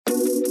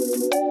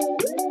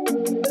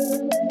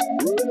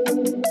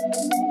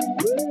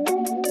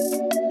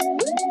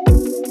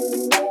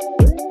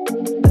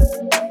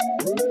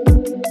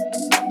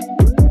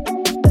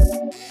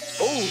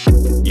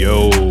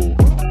Yo,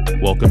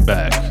 welcome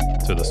back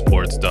to the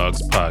Sports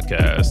Dogs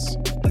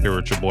Podcast. Here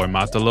with your boy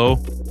Matalo.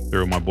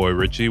 Here with my boy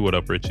Richie. What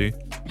up, Richie?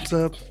 What's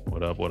up?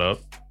 What up, what up?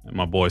 And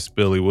my boy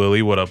Spilly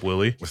Willie. What up,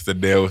 Willie? What's the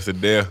deal? What's the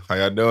deal? How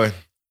y'all doing?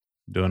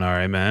 Doing all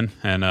right, man.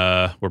 And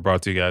we're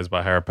brought to you guys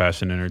by Higher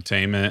Passion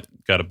Entertainment.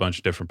 Got a bunch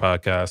of different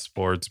podcasts,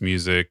 sports,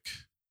 music,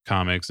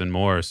 comics, and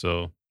more.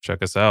 So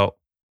check us out.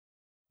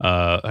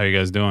 How you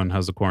guys doing?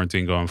 How's the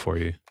quarantine going for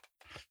you?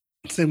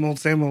 Same old,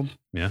 same old.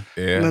 Yeah.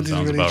 Nothing's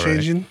sounds really about right.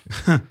 changing.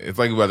 It's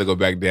like we're about to go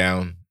back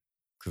down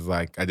because,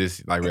 like, I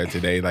just read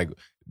today. Like,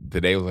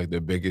 today was like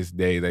the biggest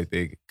day that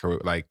they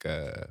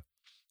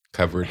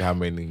covered how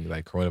many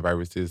like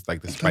coronaviruses.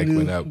 Like the spike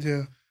went up.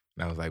 Yeah.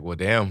 And I was like, well,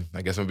 damn.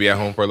 I guess I'm gonna be at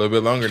home for a little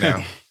bit longer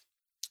now.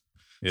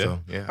 Yeah. So,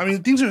 yeah. I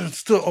mean, things are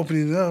still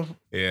opening up.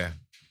 Yeah.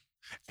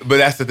 But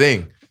that's the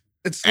thing.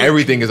 It's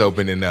Everything is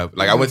opening up.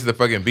 Like, I went to the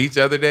fucking beach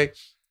the other day,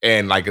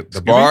 and like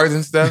the bars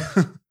and stuff.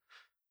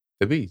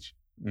 The beach.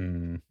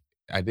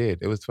 I did.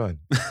 It was fun.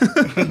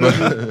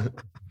 But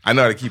I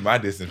know how to keep my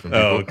distance from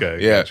people. Oh, okay.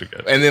 Yeah.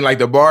 Gotcha. And then like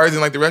the bars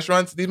and like the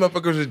restaurants, these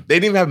motherfuckers, they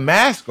didn't even have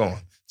masks on.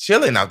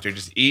 Chilling out there,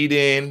 just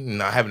eating,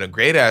 not having a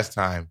great ass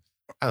time.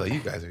 I was like, you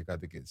guys are got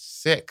to get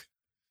sick.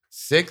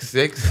 Sick. Let's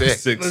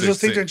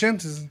just take their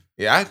chances.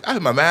 Yeah, I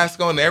had my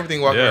mask on and everything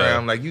walking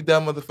around. Like, you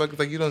dumb motherfuckers,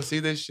 like, you don't see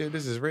this shit?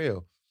 This is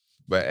real.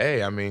 But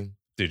hey, I mean.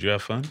 Did you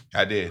have fun?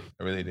 I did.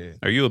 I really did.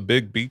 Are you a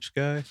big beach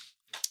guy?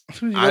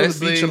 You Honestly, go to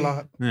the beach a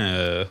lot.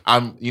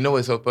 Yeah. You know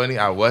what's so funny?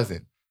 I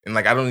wasn't. And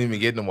like, I don't even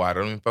get in the water.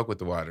 I don't even fuck with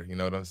the water. You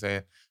know what I'm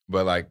saying?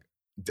 But like,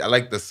 I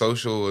like the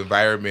social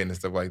environment and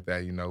stuff like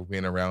that, you know,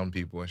 being around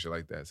people and shit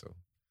like that. So,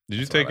 Did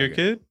you take your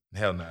kid?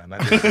 Hell no.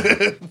 Not this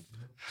time.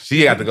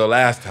 She got to go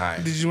last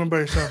time. Did you went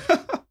by yourself?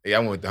 Yeah, I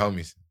went with the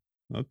homies.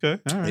 Okay.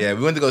 All right. Yeah,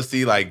 we went to go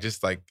see like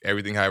just like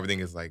everything, how everything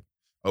is like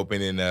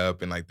opening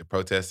up and like the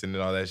protesting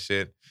and all that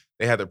shit.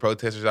 They had the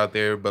protesters out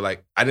there, but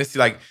like I didn't see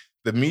like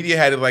the media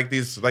had it like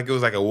these, like it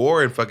was like a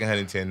war in fucking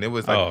Huntington. It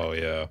was like, oh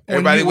yeah,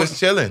 everybody was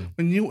chilling.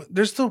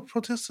 There's still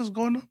protesters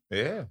going on?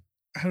 Yeah.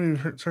 I haven't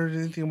even heard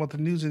anything about the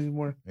news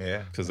anymore. Yeah.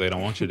 because they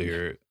don't want you to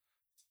hear it.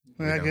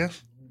 I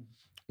guess.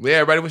 Yeah,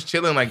 everybody was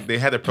chilling. Like they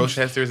had the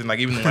protesters and like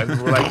even like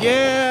people were like,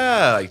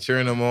 yeah, like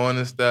cheering them on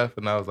and stuff.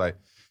 And I was like,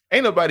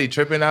 ain't nobody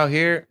tripping out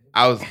here.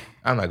 I'm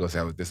not gonna say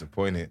I was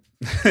disappointed.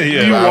 Yeah,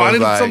 You I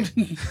wanted was like,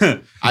 something?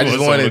 I just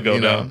wanted to go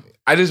you know, down.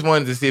 I just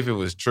wanted to see if it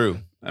was true.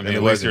 I mean, And at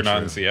it least you're wasn't not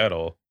true. in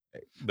Seattle.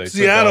 They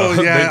Seattle,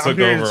 took, yeah, they I'm took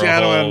here in over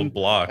Seattle a whole and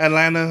block.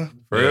 Atlanta.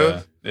 For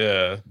real?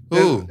 Yeah.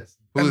 Who?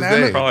 Who's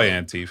Atlanta? they? Probably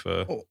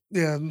Antifa. Oh,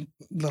 yeah,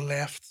 the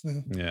left.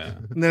 And Yeah.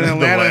 then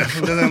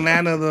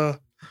Atlanta,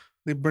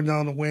 they burned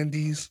down the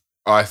Wendy's.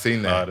 Oh, I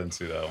seen No, I that. didn't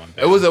see that one.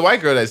 It was a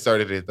white girl that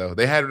started it though.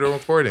 They had it on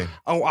recording.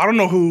 Oh, I don't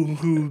know who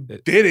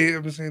did it.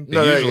 I'm saying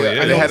No, usually they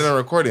is. had it on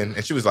recording,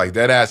 and she was like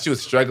dead ass. She was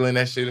struggling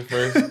that shit at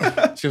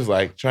first. She was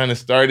like trying to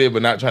start it,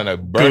 but not trying to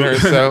burn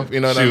herself.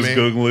 You know what I mean? She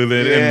was Googling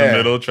it in Yeah. the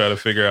middle, trying to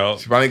figure out.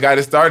 She finally got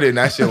it started, and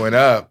that shit went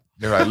up.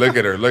 They're like, look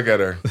at her. It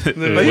Like,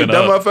 you went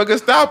dumb up. motherfucker,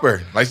 stop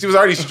her. Like, she was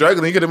already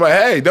struggling. You could have been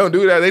like, hey, don't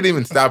do that. They didn't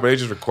even stop her. They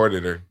just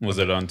recorded her. Was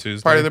it on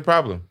Tuesday? Part of the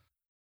problem.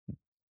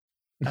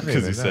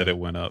 Because he said it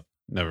went up.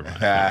 Never mind.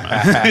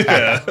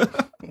 Yeah.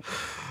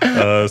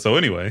 So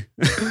anyway.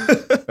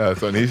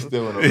 So he's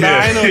still in the Nah,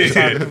 I know what you're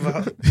talking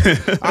about.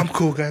 I'm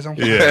cool, guys. I'm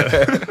cool.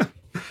 Yeah.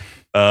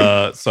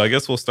 So I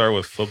guess we'll start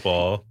with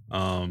football.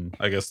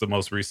 I guess the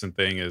most recent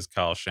thing is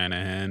Kyle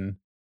Shanahan,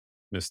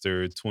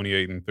 Mr.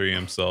 28-3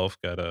 himself,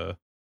 got a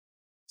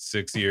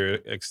 6-year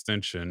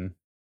extension.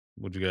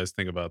 What'd you guys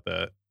think about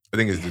that? I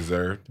think it's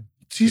deserved.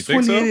 She's You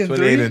think so? 28 and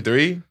 28 3. and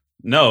 3?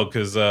 No,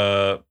 because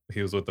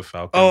he was with the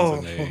Falcons Oh.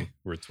 and they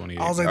were 28.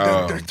 I was like,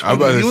 Oh, they're I'm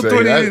about you to were say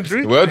 28 and that.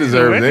 3? Well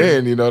deserved Yeah,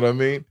 then, you know what I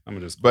mean? I'm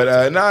gonna just.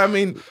 But no, I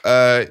mean,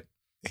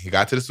 he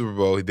got to the Super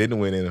Bowl. He didn't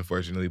win it,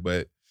 unfortunately,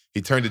 but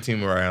he turned the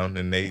team around,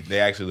 and they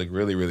actually look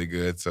really, really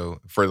good. So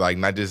for like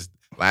not just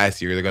last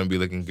year, they're gonna be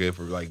looking good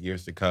for like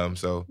years to come.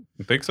 So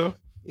You think so?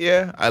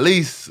 yeah, at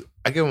least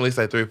I give them at least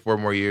like 3 or 4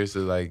 more years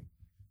to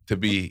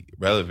be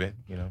relevant.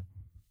 You know,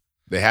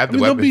 they have I the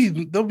mean,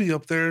 weapons, they'll be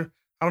up there.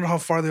 I don't know how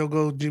far they'll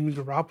go. Jimmy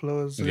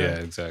Garoppolo is. Yeah,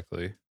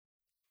 exactly.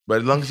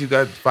 but as long as you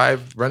got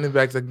 5 running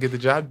backs that can get the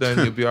job done,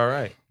 you'll be all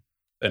right.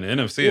 And the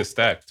NFC is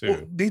stacked too.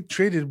 Well, they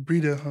traded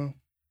Breida, huh?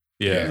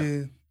 yeah.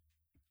 And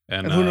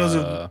And who knows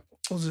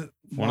if was it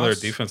one of their Moss?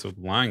 defensive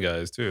line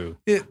guys too.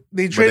 Yeah,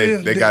 they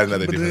traded. they got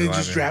another but defensive they just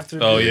lineman.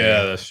 drafted. Oh him.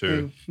 yeah, that's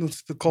true.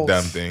 It's the Colts.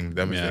 Dumbest thing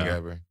Yeah.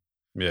 ever.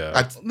 Yeah.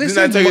 They Didn't I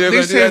saved, tell you they were they going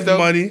to do that saved though?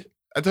 money.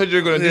 I told you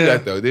you were going to do Yeah.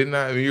 that though, didn't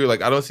I? I mean, you were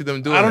like, I don't see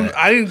them doing I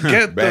that. didn't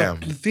get Bam.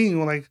 the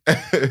thing. Like,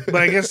 but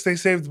I guess they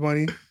saved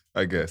money.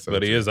 I guess. So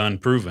But he is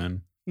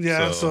unproven.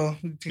 Yeah, So,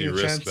 so take He a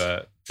risked chance.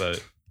 that.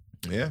 But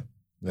Yeah,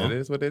 that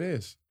is what it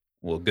is.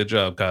 well, good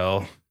job,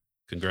 Kyle.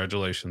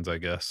 Congratulations, I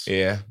guess.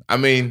 Yeah, I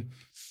mean,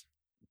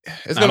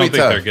 it's I gonna don't be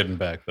think tough. they're getting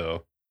back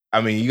though. I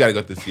mean, you got to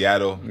go to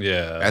Seattle.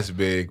 Yeah. That's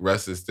big.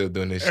 Russ is still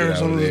doing this shit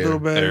Arizona's over a there. little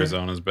better.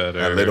 Arizona's better.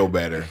 A little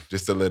better.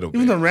 Just a little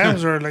Even bit. the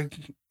Rams are like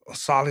a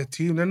solid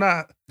team. They're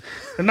not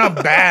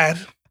bad.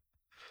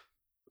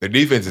 Their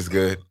defense is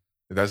good.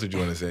 If that's what you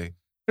want to say.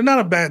 They're not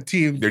a bad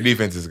team. Their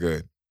defense is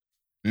good.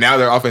 Now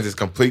their offense is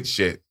complete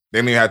shit. They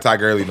don't even have Ty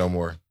Gurley no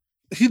more.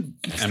 He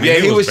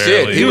was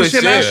shit. He was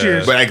shit last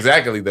year. But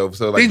exactly though.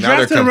 So like they now they're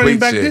drafted a running complete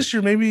back shit. this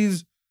year. Maybe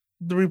he's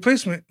the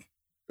replacement.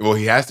 Well,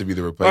 he has to be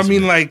the replacement. I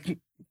mean, like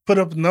put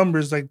up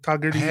numbers like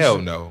Todd Gurley. Hell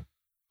no.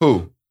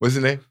 Who? What's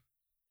his name?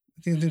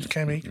 I think his name's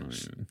Cam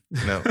Akers.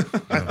 No.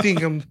 I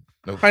think I'm.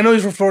 Nope. I know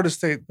he's from Florida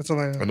State. That's all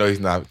I know. Oh, no, he's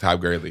not Ty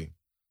Gurley.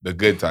 The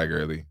good Ty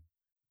Gurley.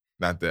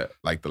 Not the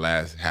like the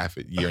last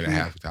year and a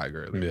half of Ty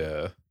Gurley.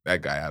 Yeah.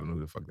 That guy, I don't know who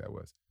the fuck that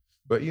was.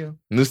 But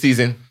new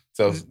season.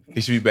 So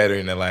he should be better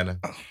in Atlanta.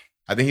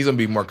 I think he's gonna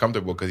be more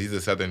comfortable because he's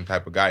a southern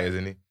type of guy,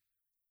 isn't he?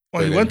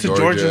 Well, he went to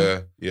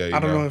Georgia. Yeah, I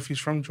don't know if he's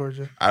from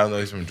Georgia. I don't know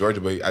if he's from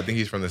Georgia, but I think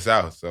he's from the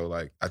South. So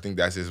like I think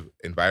that's his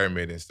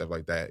environment and stuff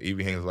like that.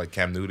 Even hangs with like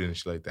Cam Newton and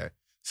shit like that.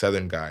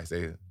 Southern guys,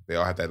 they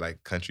all have that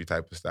like country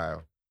type of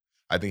style.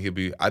 I think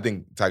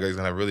Tiger's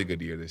gonna have a really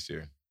good year this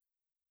year.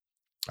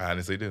 I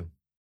honestly do.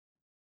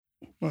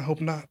 I hope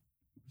not.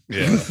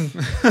 Yeah.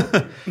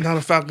 Not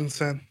a Falcons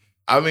fan.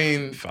 I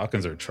mean,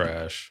 Falcons are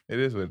trash. it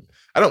is what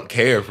I don't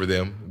care for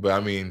them, but I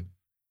mean,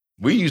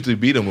 we usually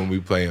beat them when we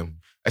play them,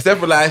 except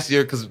for last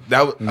year because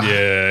that was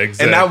Yeah,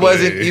 exactly. and that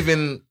wasn't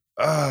even.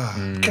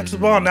 Catch the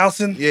ball,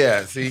 Nelson.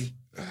 Yeah, see,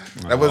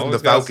 that wasn't the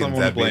Falcons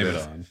that beat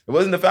us. It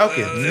wasn't the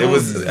Falcons. It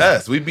was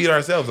us. We beat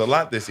ourselves a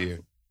lot this year.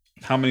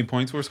 How many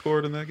points were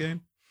scored in that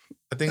game?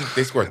 I think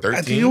they scored 13.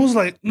 I think it was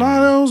like,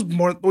 no, it was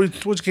more.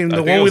 Which game? The I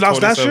think one it we was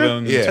lost last year?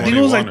 27, Yeah. I think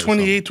it was 21 like or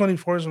 28,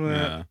 24 something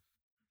like that. Yeah.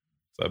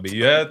 So, but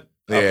you had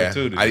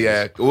opportunities.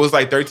 Yeah. It was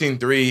like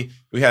 13-3.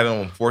 We had it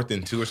on 4th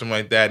and 2 or something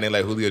like that. And then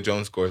like Julio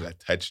Jones scores a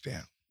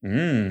touchdown.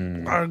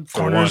 Our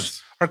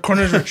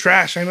corners are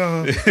trash. I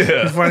know.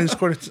 Yeah. He finally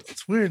scored.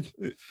 It's weird.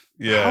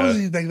 Yeah. How is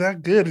he like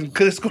that good and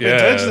could have scored a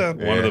touchdown?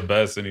 One of the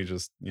best, and he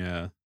just,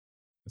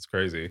 it's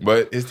crazy.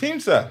 But his team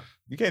sucked.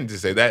 You can't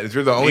just say that. If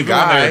you're the only Even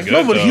when guy. they're good,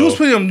 No, but he though. was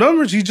putting up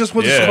numbers. He just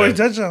wasn't Yeah. scoring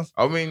touchdowns.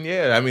 I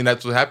mean,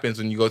 that's what happens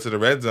when you go to the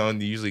red zone.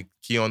 You usually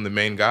key on the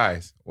main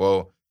guys.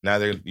 Well, now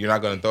you're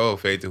not going to throw a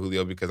fade to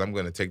Julio because I'm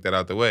going to take that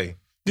out the way.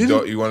 You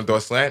want to throw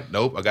a slant?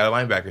 Nope. I got a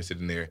linebacker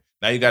sitting there.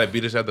 Now you got to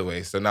beat us other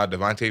way. So now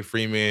Devontae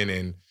Freeman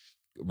and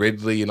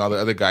Ridley and all the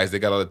other guys, they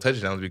got all the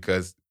touchdowns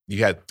because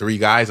you had 3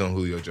 guys on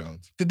Julio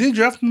Jones. Did they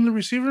draft him the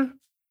receiver?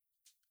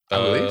 I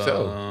believe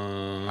so.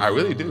 I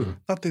really do.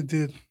 I thought they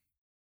did.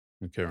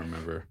 I can't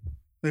remember.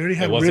 They already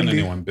had It wasn't Ridley.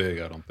 anyone big,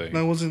 I don't think.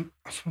 No, it wasn't.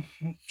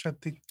 I'm trying to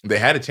think. They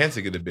had a chance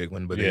to get a big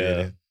one, but they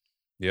didn't.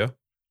 Yeah.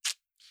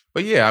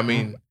 But yeah, I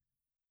mean,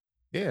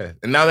 yeah.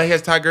 And now that he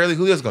has Ty Gurley,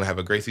 Julio's going to have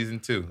a great season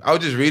too. I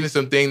was just reading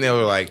something that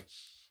were like,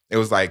 it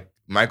was like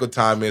Michael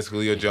Thomas,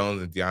 Julio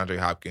Jones, and DeAndre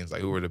Hopkins,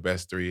 like who were the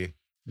best 3.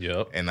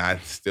 Yep. And I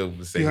still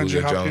would say DeAndre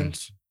Julio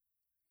Hopkins.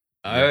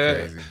 Jones.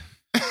 You're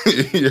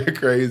crazy. You're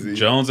crazy.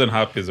 Jones and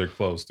Hopkins are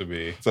close to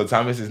be. So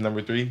Thomas is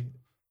number 3,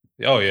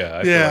 Oh, yeah.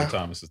 I feel like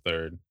Thomas is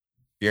third.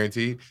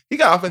 guaranteed. He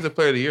got Offensive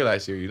Player of the Year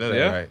last year. You know that,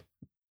 Yeah. right?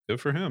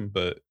 Good for him.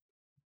 But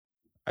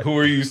who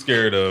are you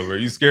scared of? Are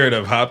you scared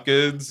of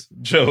Hopkins,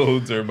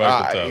 Jones, or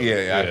Michael Thomas?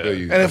 Yeah, I feel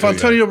you. And if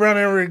Antonio Brown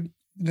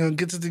ever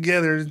gets it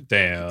together,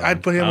 Damn.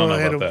 I'd put him I don't know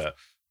ahead about of that.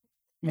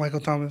 Michael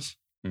Thomas.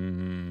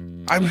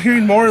 I'm I'm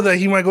hearing more that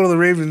he might go to the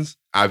Ravens.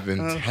 I've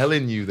been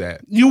telling you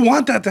that. You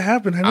want that to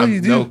happen. I know you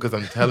do. No, because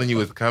I'm telling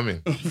you it's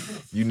coming.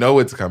 You know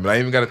it's coming. I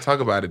ain't even got to talk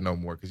about it no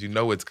more because you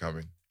know it's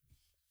coming.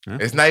 Yeah.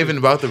 It's not even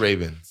about the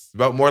Ravens. It's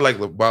about more like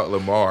about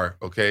Lamar,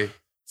 okay?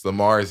 It's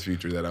Lamar's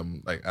future that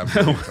I'm really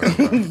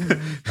talking about.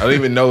 I don't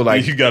even know,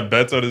 like... You got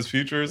bets on his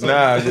future or something?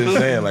 Nah, I'm just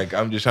saying, like,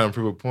 I'm just trying to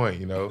prove a point,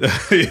 you know? Yeah,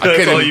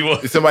 that's all you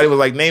want. Somebody was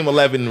like, name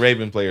 11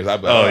 Raven players.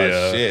 I'd be like,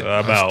 shit.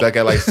 I'm out. Stuck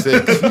at like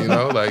 6, you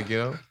know? Like, you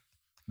know?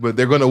 But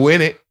they're going to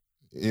win it,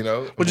 you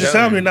know? But just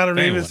tell me you're not a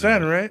They Ravens won it.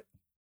 fan, right?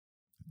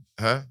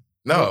 Huh?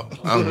 No.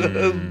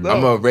 I'm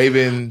No. a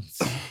Ravens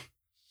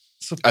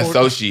Support.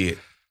 associate.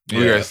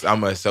 Yeah.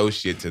 I'm an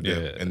associate to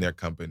them Yeah. in their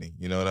company.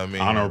 You know what I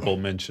mean? Honorable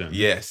mention.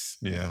 Yes.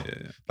 Yeah. You know?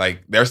 Yeah.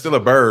 Like, they're still a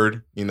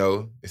bird, you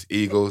know? It's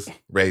Eagles,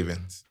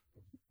 Ravens.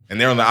 And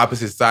they're on the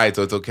opposite side,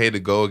 so it's okay to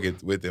go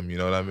against with them, you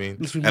know what I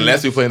mean?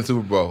 Unless we play in the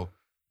Super Bowl.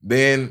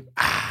 Then,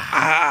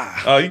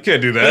 Oh, you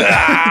can't do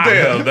that.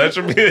 Damn, that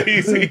should be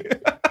easy.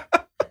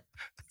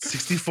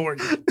 60-40.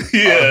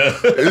 Yeah.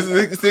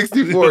 It's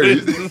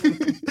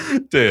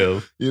 60-40.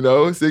 Damn. You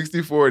know,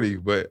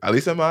 60-40. But at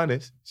least I'm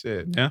honest.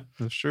 Shit. Yeah,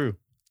 that's true.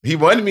 He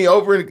won me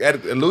over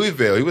at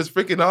Louisville. He was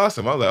freaking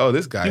awesome. I was like, oh,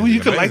 this guy. You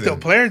could like the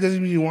player,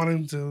 doesn't mean you want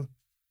him to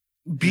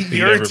beat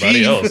your everybody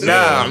team. else.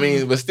 Nah, I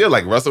mean, but still,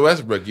 like Russell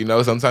Westbrook, you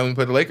know, sometimes we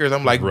play the Lakers,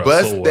 I'm like, Russell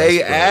bust they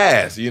Westbrook.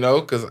 ass, you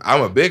know, because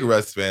I'm a big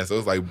Russ fan. So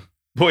it's like,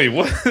 Wait,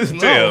 what?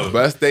 Damn.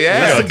 bust they Yeah.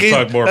 ass. Let's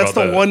talk more That's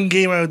about the that. one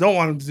game I don't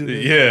want him to do.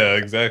 Yeah,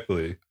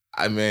 exactly.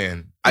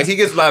 He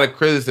gets a lot of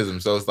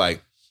criticism. So it's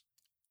like,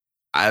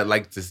 I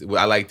liked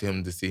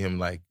him to see him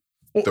like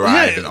Well,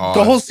 thrive yeah, and all.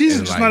 the whole season,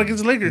 and, just like, not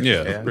against the Lakers.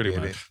 Yeah, Yeah, I pretty get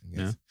much. it.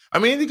 Yeah. I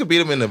mean, you could beat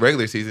them in the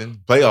regular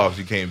season. Playoffs,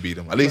 you can't beat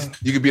them. At least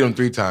you could beat them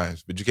 3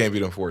 times, but you can't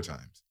beat them 4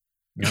 times.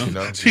 Yeah. You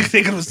know? So you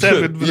take them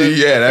 7.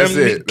 Yeah, that's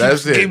it.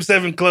 That's it. Game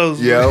 7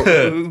 closed.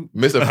 Yo,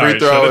 miss a free All right,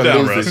 throw shut and it down,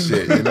 lose Russ. this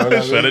shit. You know what I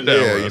mean? Shut it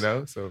down, Yeah, Russ. you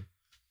know. So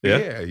Yeah.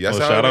 that's Well, how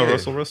shout it out is.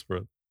 Russell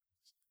Westbrook.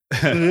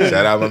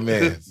 Shout out my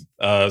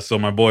man. So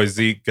my boy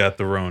Zeke got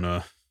the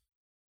Rona.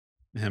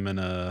 Him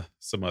and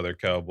some other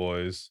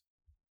Cowboys.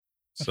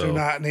 But they're So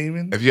not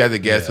naming. If you had to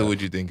guess, Yeah. who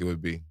would you think it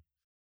would be?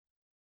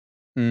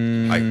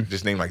 mm, Like,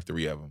 just name like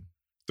 3 of them.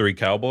 3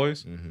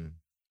 Cowboys. Mm-hmm.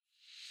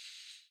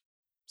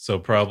 So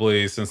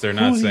probably since they're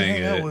not Who he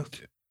saying hang out it.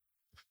 with?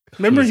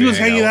 Remember Who's he he was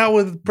hang hanging out out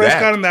with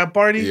Prescott Dak. in that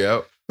party?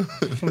 Yep.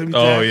 Maybe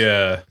Oh Dak.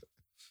 yeah,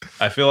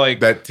 I feel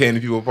like That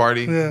 10 people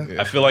party. Yeah.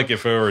 I feel like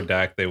if it were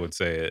Dak, they would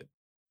say it.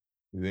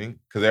 You think?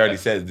 Because they already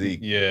said Zeke.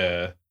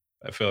 Yeah,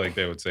 I feel like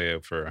they would say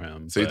it for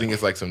him. So you but think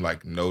it's like some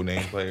like no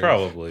name player?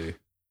 probably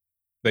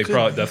they Could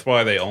probably be. that's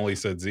why they only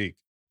said Zeke.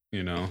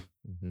 You know,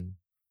 Mm-hmm.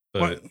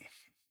 but What?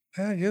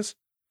 Yeah, I guess.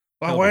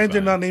 Why, He'll why be aren't they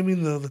fine. not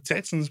naming the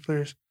Texans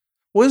players?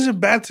 What is it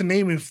bad to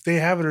name if they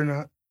have it or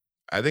not?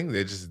 I think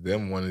they're just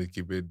them wanting to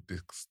keep it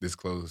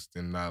disclosed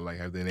and not like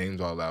have their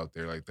names all out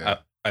there like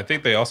that. I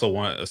think they also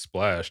want a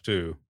splash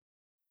too.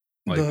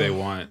 Like they The-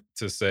 want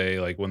to say,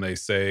 like when they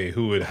say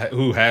who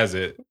has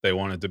it, they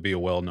want it to be a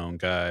well-known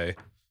guy.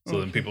 So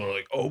then Okay. people are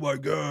like, "Oh my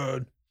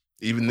god!"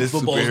 Even this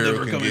Football's superhero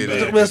never can coming get back.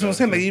 it. But that's what I'm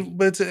saying. Like,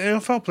 but it's an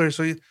NFL player,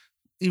 so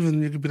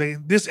even you could be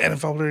like, this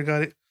NFL player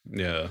got it.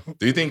 Yeah,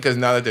 Do you think because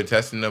now that they're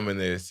testing them and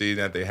they're seeing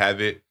that they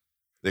have it,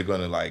 they're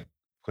gonna like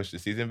push the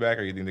season back,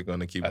 or you think they're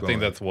gonna keep I going?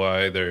 think that's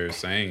why they're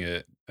saying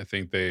it. I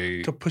think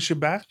they. To push it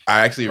back.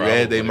 I actually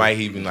read they Probably. might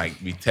even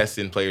like be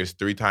testing players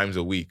 3 times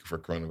a week for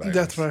coronavirus.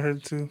 That's what I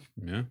heard too.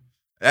 Yeah.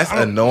 That's I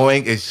don't-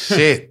 annoying as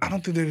shit. I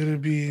don't think they're gonna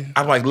be.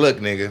 I'm like, look,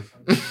 nigga.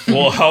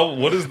 Well,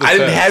 what is the? I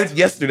didn't test? have it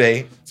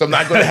yesterday, so I'm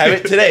not gonna have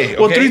it today.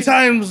 Well, okay? 3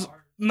 times,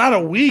 not a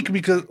week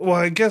because. Well,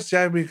 I guess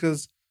yeah,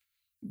 because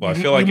Well, I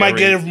feel like you might every-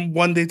 get it from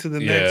one day to the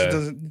next. Yeah. It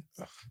doesn't.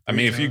 I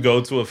mean, if you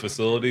go to a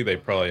facility, they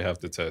probably have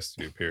to test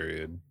you.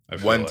 Period. I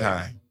feel One like.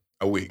 time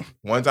a week.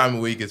 One time a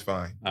week is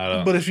fine. I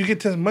don't. But if you get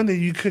tested Monday,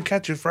 you could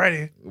catch it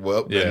Friday.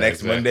 Well, Yeah, the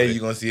next Monday exactly.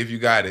 you're gonna see if you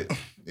got it.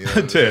 You know what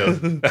I'm Tell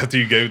saying? after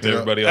you gave it to You know,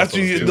 everybody else. After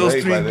you too get those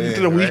late 3 by then, to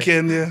the right?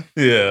 weekend, yeah.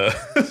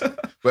 Yeah.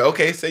 But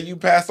okay, say you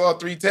pass all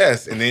 3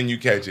 tests and then you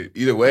catch it.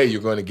 Either way,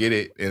 you're going to get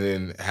it, and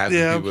then half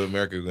Yeah. the people in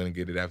America are going to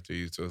get it after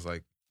you. So it's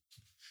like,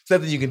 it's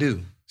nothing you can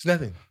do. It's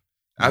nothing.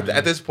 Mhm.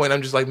 At this point,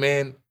 I'm just like,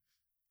 man,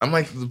 I'm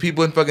like the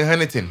people in fucking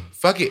Huntington.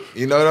 Fuck it.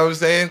 You know what I'm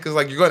saying? Because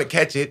like you're going to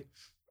catch it.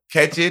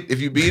 Catch it.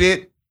 If you beat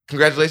it,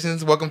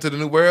 congratulations. Welcome to the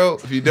new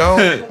world. If you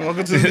don't,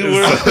 Welcome to the new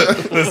world.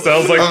 This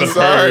sounds like I'm the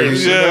sorry. purge.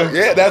 Yeah.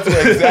 Yeah, that's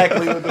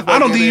exactly what the fuck I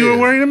don't it think you were is.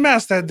 wearing a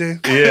mask that day.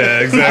 Yeah,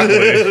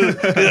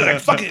 exactly. You're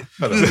like, fuck it.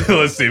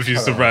 Let's see if you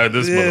survive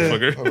this Yeah.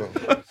 motherfucker.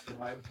 Hold on.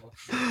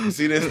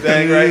 See this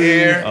thing right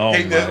here? Oh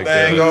Hang this my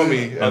thing God. on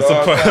me. I'm at all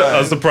surprised. I'm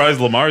times. surprised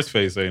Lamar's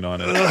face ain't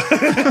on it.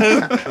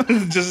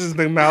 Just his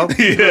big mouth.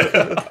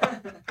 Yeah,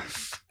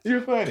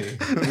 You're funny.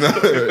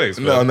 Thanks,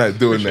 No, bro. I'm not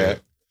doing Appreciate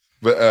that.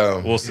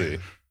 But we'll see.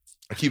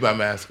 I keep my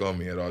mask on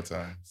me at all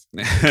times.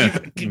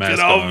 Keep Mask it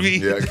on me.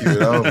 Yeah, I keep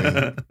it on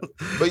me.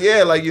 But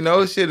yeah, like, you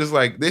know, shit is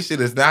like, this shit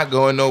is not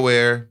going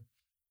nowhere.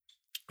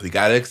 We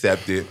gotta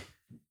accept it.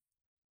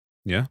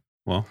 Yeah,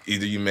 well.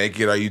 Either you make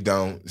it or you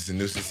don't. It's a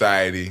new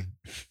society.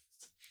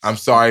 I'm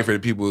sorry for the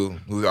people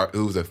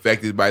who's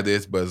affected by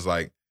this, but it's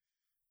like,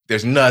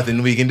 there's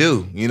nothing we can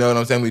do. You know what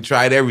I'm saying? We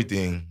tried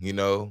everything, you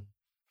know?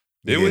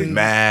 We Did we? did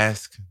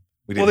mask.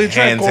 We did Well, they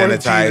tried hand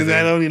quarantine and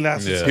that sanitizer. only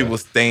lasted. Yeah. People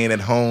staying at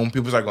home.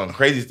 People start going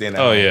crazy staying at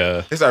Oh home.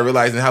 yeah. They start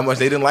realizing how much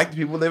they didn't like the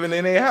people living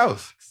in their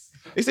house.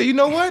 They say, you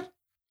know what?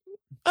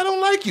 I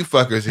don't like you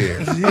fuckers here.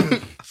 Yeah.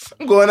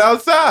 I'm going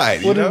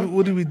outside. What You did, know?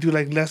 what did we do?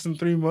 Like less than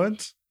 3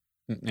 months?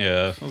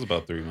 Yeah, it was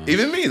about 3 months.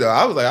 Even me though,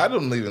 I was like, I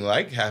don't even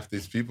like half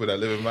these people that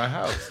live in my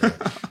house. Like,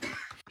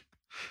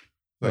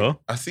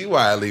 Well. I see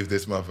why I leave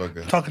this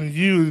motherfucker. Talking to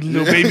you,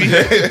 little baby.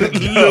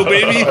 Little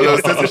baby. My little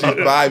sister,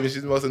 she's 5 and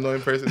she's the most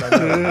annoying person I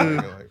know. I'm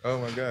like, oh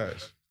my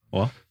gosh.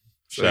 Well,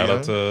 So, shout you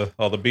out to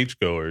all the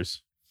beachgoers.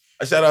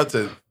 A shout out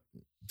to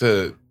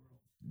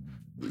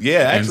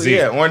actually,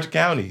 Zeke. Orange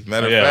County.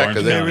 Matter of Yeah, fact, Orange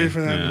because They're County. ready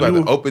for that. Yeah. we have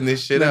New, to open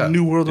this shit that up.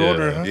 new world Yeah.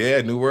 order, huh?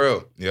 Yeah, new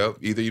world. Yep.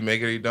 Either you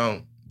make it or you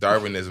don't.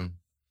 Darwinism.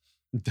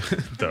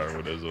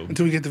 Darwinism.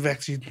 Until we get the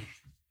vaccine.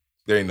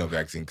 There ain't no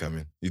vaccine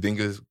coming. You think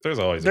it's? There's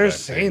always. They're a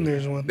vaccine. saying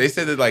there's one. They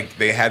said that like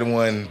they had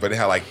one, but it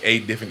had like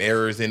 8 different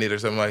errors in it or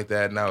something like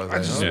that. And I was I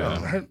like, just oh, Yeah. I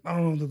no. heard, I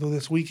don't know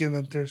this weekend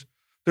that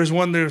there's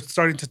one they're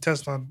starting to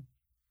test on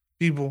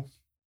people.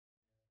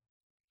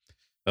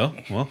 Oh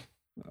well,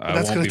 I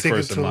that's won't gonna be take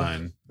first in until-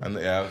 line. I'm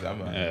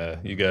Yeah,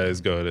 you guys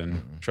go ahead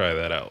and try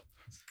that out.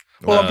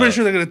 Well, I'm pretty Uh,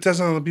 sure they're gonna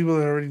test on the people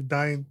that are already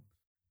dying,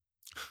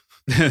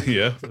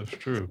 Yeah, that's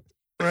true.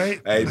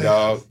 right? Hey,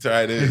 dog,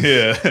 try this.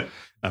 Yeah,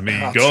 I mean,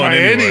 I'll you're going try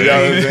anyway. You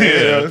know what I'm saying? You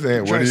know what Yeah. I'm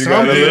saying? What Try do you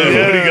something. got to Yeah, lose?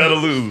 what do you Yeah. got to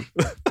lose?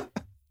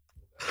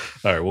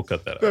 All right, we'll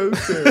cut that out.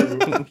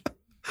 That's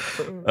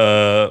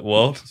terrible.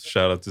 Well,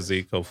 shout out to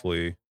Zeke.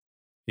 Hopefully,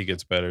 he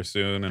gets better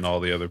soon, and all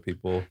the other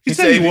people. He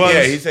said he was.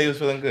 Yeah, he said he was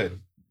feeling good.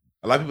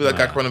 A lot of people that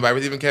got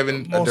coronavirus, even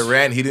Kevin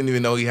Durant, he didn't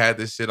even know he had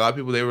this shit. A lot of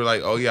people, they were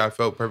like, oh yeah, I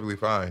felt perfectly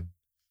fine.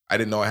 I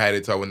didn't know I had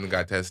it, so I went and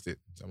got tested.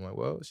 So I'm like,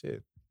 well,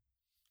 shit.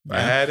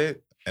 I had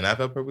it, and I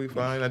felt perfectly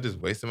fine. I just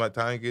wasted my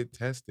time to get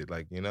tested.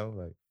 Like, you know,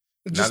 like,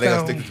 now they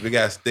gonna stick this big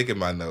ass stick in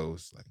my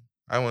nose. Like,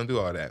 I don't want to do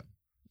all that.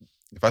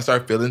 If I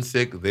start feeling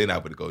sick, then I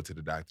would go to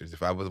the doctors.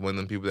 If I was one of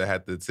them people that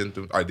had the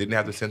symptoms or didn't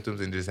have the symptoms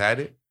and just had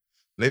it,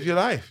 live your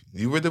life.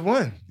 You were the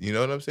one. You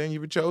know what I'm saying? You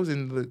were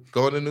chosen to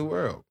go in a new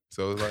world.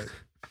 So it's like,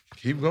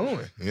 keep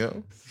going, you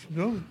know? Keep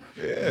going.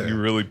 Yeah.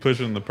 You're really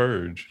pushing the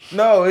purge.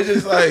 No, it's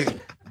just like,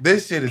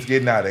 this shit is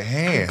getting out of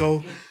hand.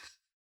 Go.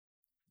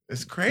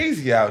 It's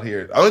crazy out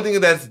here. The only thing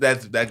that's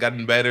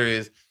gotten better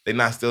is they're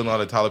not stealing all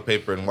the toilet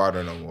paper and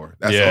water no more.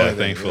 That's the only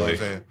thing, thankfully. You know what I'm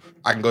saying?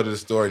 I can go to the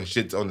store and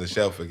shit's on the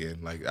shelf again.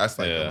 Like, that's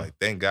like, I'm like,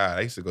 thank God.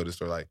 I used to go to the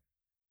store like,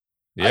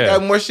 I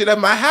got more shit at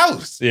my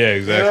house. Yeah,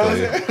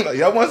 exactly. You know what I'm saying? Like,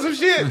 y'all want some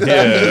shit?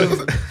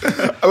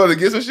 Yeah. I'm about to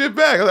get some shit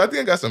back. I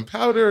think I got some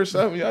powder or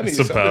something. Y'all need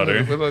some something powder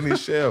to put on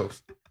these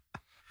shelves.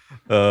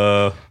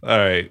 All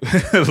right.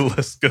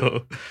 Let's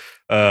go.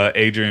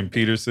 Adrian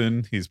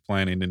Peterson, he's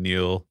planning to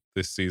kneel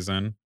this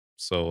season.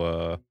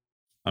 So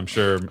I'm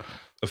sure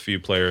a few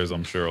players,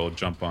 will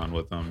jump on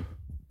with him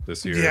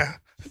this year. Yeah.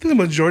 I think the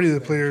majority of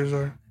the players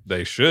are.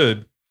 They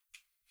should.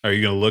 Are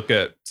you going to look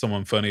at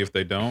someone funny if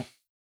they don't?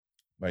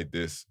 Like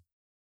this.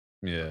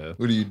 Yeah.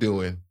 What are you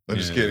doing? I'm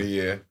just kidding.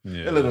 Yeah.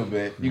 A little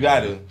bit. You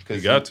got to.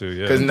 You got to,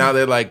 yeah. Because now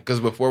they're like,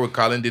 because before when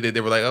Colin did it, they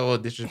were like, oh,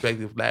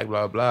 disrespect the flag,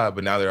 blah, blah.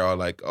 But now they're all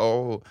like,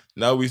 oh,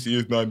 now we see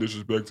it's not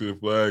disrespect to the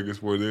flag, it's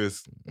for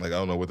this. Like, I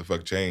don't know what the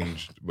fuck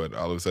changed, but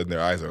all of a sudden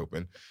their eyes are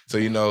open. So,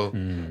 you know,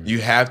 you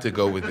have to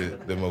go with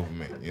the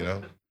movement, you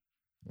know?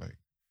 Like,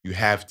 you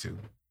have to.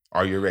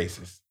 Or you're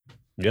racist.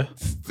 Yeah.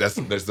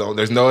 There's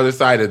no other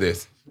side of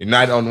this. You're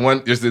not on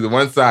one, just the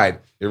one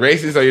side. You're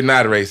racist or you're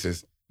not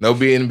racist. No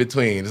being in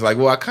between. It's like,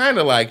 well, I kind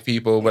of like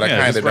people, but I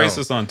kind of don't.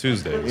 Racist on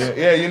Tuesdays.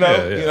 Yeah, you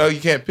know,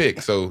 you can't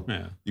pick, so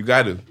you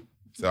got to.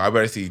 So I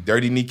better see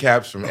dirty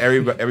kneecaps from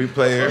every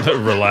player.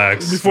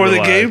 Relax. Before the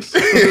game?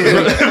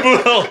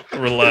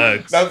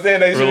 Relax. I'm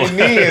saying they should be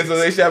kneeing, so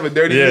they should have a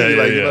dirty knee.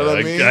 Like, you know what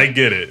I mean? I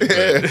get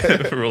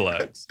it.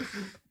 Relax.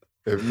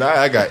 If not,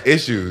 I got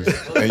issues,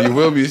 and you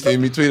will be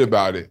seeing me tweet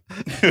about it.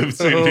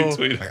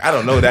 Like, I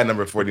don't know that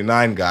number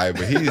 49 guy,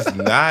 but he's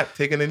not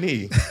taking a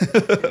knee.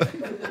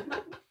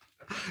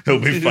 He'll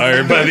be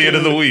fired by the end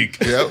of the week.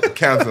 Yep,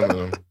 counseling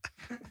him.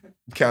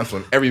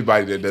 Counseling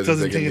everybody that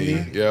doesn't take a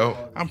knee. Yo,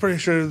 I'm pretty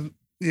sure,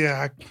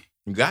 yeah.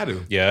 You got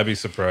to. Yeah, I'd be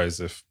surprised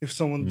if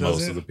someone doesn't.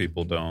 Most of the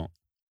people don't.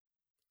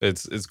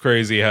 It's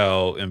crazy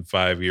how in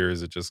 5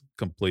 years it just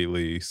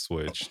completely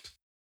switched.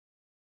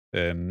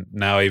 And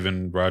now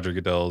even Roger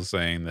Goodell is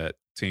saying that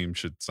teams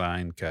should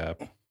sign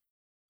Cap,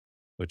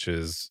 which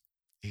is...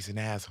 He's an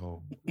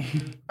asshole.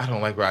 I don't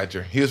like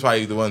Roger. He was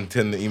probably the one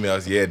telling the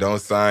emails, yeah,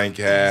 don't sign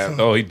Cap.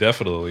 Oh, he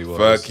definitely was.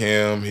 Fuck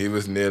him. He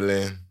was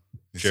kneeling.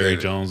 Jerry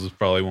Jones was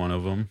probably one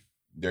of them.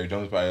 Jerry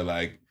Jones was probably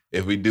like,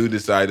 if we do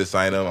decide to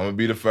sign him, I'm going to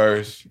be the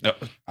first.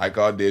 I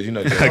call dibs. You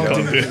know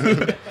Jerry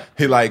Jones.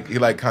 He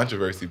like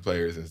controversy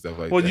players and stuff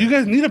like that. Well, you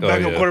guys need a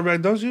backup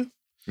quarterback, don't you?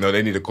 No,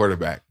 they need a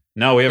quarterback.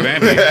 No, we have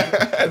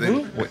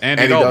Andy.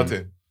 Andy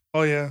Dalton.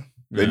 Oh, yeah.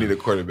 They need a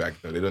quarterback,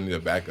 though. They don't need a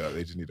backup.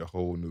 They just need a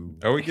whole new...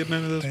 Are we getting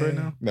into this right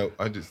now? No,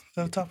 I'm just... Is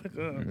that a topic?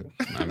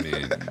 I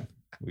mean,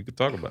 we could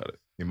talk about it.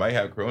 You might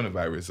have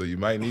coronavirus, so you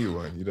might need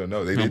one. You don't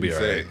know. They didn't be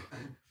say. Right.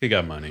 He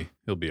got money.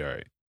 He'll be all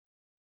right.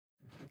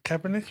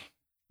 Kaepernick?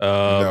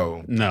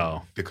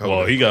 No. Dakota.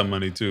 Well, he got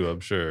money, too,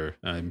 I'm sure.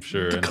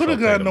 Dakota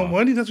got no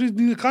money. That's why he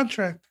needs a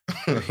contract.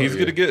 He's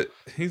going to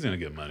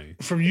get money.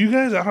 From you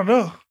guys? I don't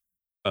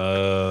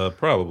know.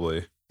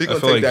 Probably. He I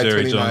feel like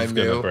Jerry Jones is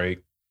going to break.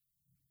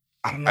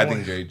 I don't know. I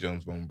think Jerry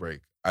Jones won't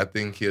break. I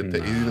think he's either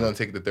going to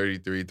take the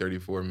 33,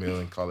 34 mil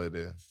and call it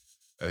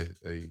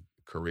a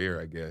career,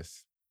 I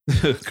guess.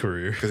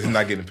 Career. Because he's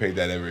not getting paid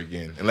that ever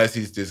again. Unless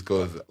he just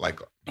goes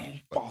like...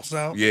 balls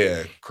out.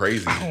 Yeah,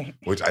 crazy.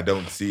 Which I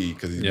don't see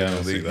because he's been in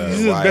the league. He's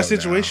in the best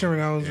situation right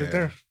now. Right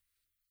there.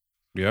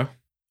 Yeah.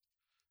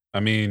 I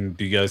mean,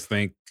 do you guys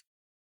think...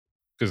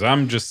 Because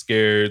I'm just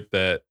scared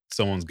that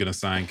someone's going to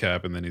sign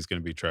Cap and then he's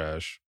going to be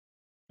trash.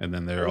 And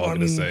then they're all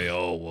going to say,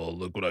 oh, well,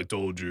 look what I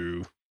told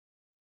you.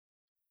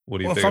 What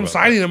do you think? If I'm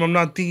signing him, I'm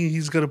not thinking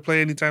he's going to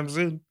play anytime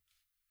soon.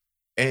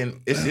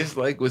 And it's just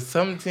like with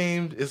some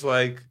teams, it's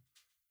like,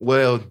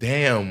 well,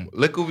 damn,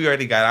 look who we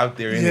already got out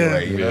there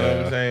anyway. You know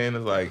what I'm saying?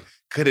 It's like,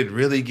 could it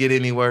really get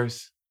any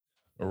worse?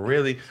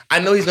 Really? I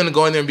know he's going to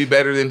go in there and be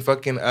better than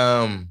fucking,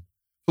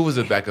 who was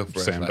the backup for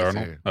Sam us last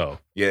Darnold? year? Oh.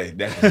 Yeah,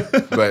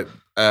 definitely. But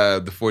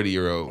the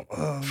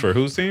 40-year-old. For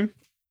whose team?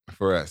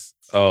 For us.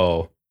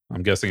 Oh.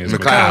 I'm guessing it's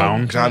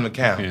McCown. John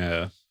McCown.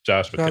 Yeah.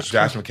 Josh McCown.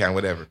 Josh McCown,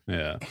 whatever.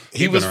 Yeah.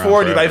 He was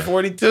 40, like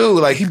 42.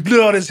 Like he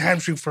blew out his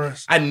hamstring for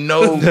us. I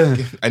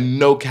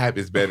know Cap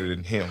is better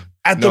than him.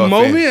 At the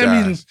moment,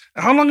 I mean,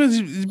 how long has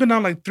he's been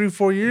out? Like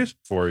 3-4 years?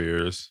 4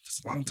 years.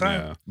 That's a long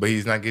time. Yeah. But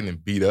he's not getting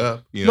beat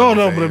up. You know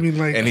but I mean,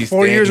 like, and he's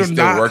 4 years he's or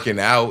still not working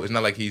out. It's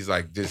not like he's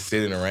like just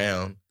sitting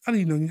around. How do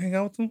you know? You hang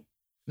out with him?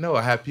 No,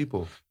 I have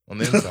people. on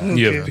the inside.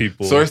 You have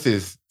people.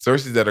 Sources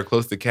that are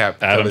close to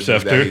Cap. Adam telling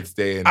us that Schefter? he'd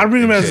stay in. I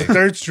bring him in as a shape.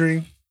 third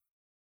string.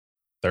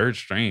 Third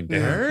string.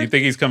 Damn. Yeah. You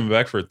think he's coming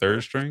back for a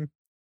third string?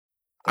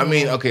 I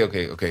mean, okay.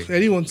 If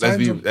anyone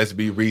signs him. Let's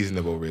be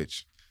reasonable,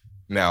 Rich.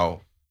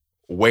 Now,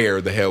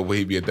 where the hell will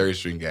he be a third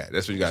string at?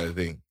 That's what you got to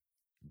think.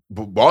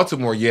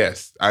 Baltimore,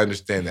 yes, I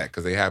understand that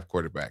because they have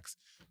quarterbacks.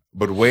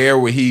 But where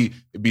will he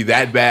be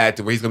that bad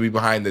to where he's going to be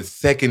behind the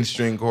second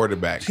string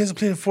quarterback? He hasn't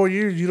played in 4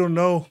 years. You don't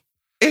know.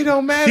 It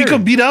don't matter. He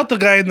could beat out the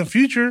guy in the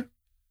future.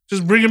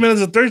 Just bring him in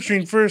as a third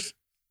string first.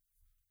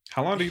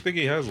 How long do you think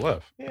he has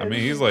left? Yeah, I mean,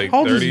 he's like how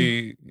old is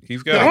 30.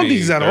 He's I got don't to think be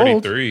he's that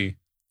old. 33.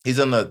 He's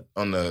on the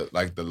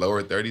like the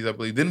lower 30s, I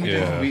believe. Didn't we?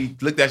 Yeah. We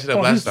looked that shit up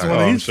Oh, last he's time.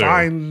 I'm he's sure.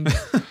 fine.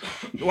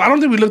 Well, I don't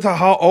think we looked at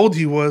how old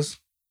he was.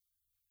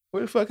 What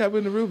the fuck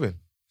happened to Ruben?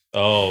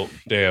 Oh,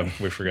 damn.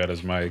 We forgot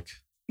his mic.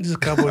 He's a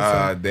Cowboy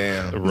fan.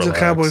 Damn. He's a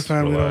Cowboy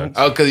fan, we Relax.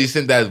 Oh, because he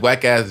sent that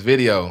whack ass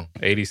video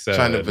 87.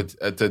 trying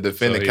to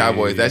defend So the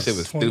Cowboys. That he's shit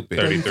was stupid.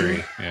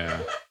 33. Yeah.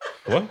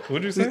 What?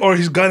 What'd you say? Or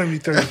he's gonna be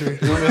 33.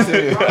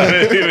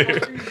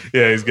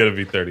 Yeah, he's going to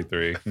be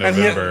 33.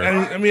 November.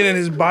 and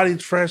his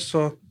body's fresh,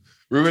 so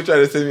Ruben tried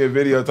to send me a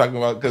video talking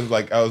about because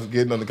like I was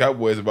getting on the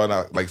Cowboys about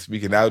not like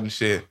speaking out and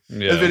shit.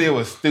 Yeah. This video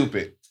was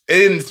stupid. It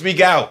didn't speak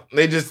out.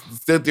 They just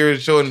stood there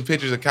showing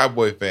pictures of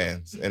Cowboy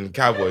fans and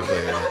Cowboy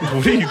players.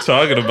 What are you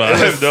talking about? I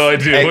have no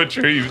idea what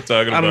tree you're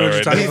talking I don't know about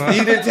what right you're now. talking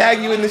He didn't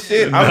tag you in the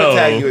shit. I'm No. gonna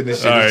tag you in the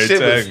shit. All The right,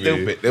 shit was tag me.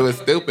 stupid. It was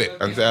stupid.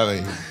 I'm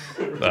telling you.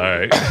 All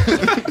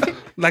right.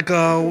 like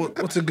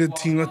what's a good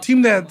team? A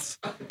team that's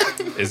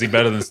Is he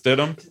better than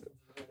Stidham?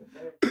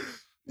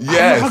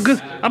 Yes.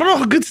 I don't know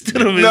how good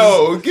Stidham is.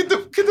 No, get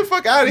the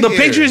fuck out of The here.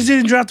 Patriots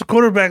didn't draft a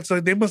quarterback, so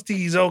they must think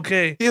he's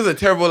okay. He has a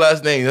terrible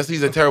last name.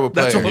 He's a terrible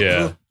player. That's what-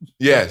 Yeah.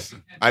 Yes.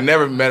 I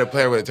never met a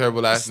player with a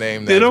terrible last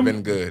name that's Stidham?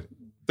 been good.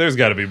 There's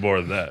got to be more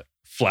than that.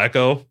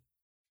 Flacco?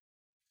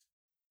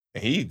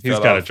 He's He's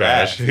kind of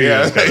trash. He's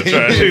kind of he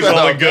trash. He's fell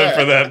only off good fast.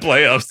 for that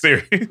playoff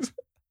series.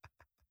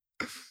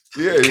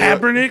 Yeah,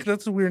 Kaepernick,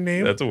 that's a weird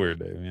name. That's a weird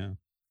name, yeah.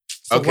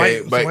 It's a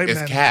Okay, white- but a white it's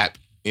man. Cap.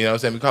 You know what I'm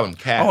saying? We call him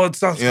Cap. Oh,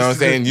 it's not. You know what I'm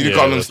saying? You Yeah,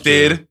 call him that's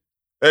Stid. true.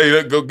 Hey,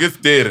 let's go get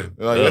Stid.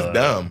 Like, Ugh. that's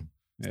dumb.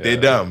 Yeah.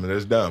 Stid dumb.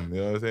 That's dumb. You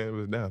know what I'm saying? It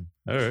was dumb.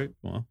 All right.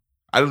 Well,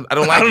 I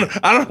don't like it.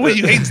 I don't know what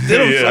you hate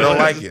Stidham. Yeah. for. I don't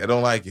like it. I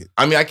don't like it.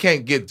 I mean, I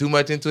can't get too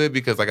much into it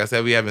because, like I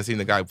said, we haven't seen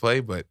the guy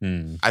play, but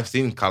I've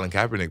seen Colin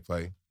Kaepernick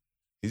play.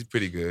 He's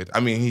pretty good. I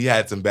mean, he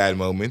had some bad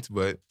moments,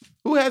 but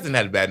who hasn't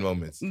had bad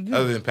moments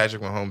other than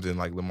Patrick Mahomes and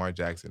like Lamar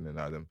Jackson and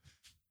all them?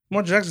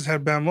 Lamar Jackson's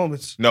had bad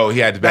moments. No, he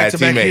had bad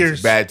Back-to-back teammates.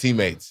 years. Bad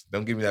teammates.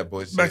 Don't give me that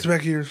bullshit. Back to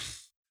back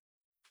years.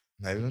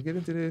 Not even gonna get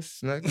into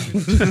this. Not gonna get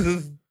into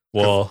this.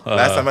 well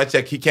Last time I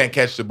checked, he can't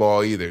catch the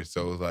ball either.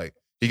 So it's like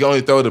he can only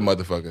throw the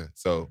motherfucker.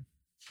 So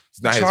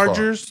it's not his fault.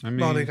 Chargers. I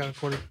No, mean- they got a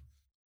quarter.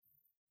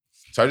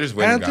 Chargers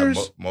went and got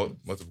Panthers?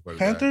 multiple quarterbacks.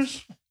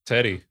 Panthers.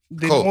 Teddy.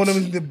 They Colts. want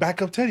him in the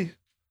backup Teddy.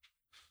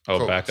 Oh,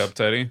 Colts. backup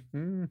Teddy?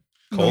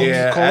 Colts.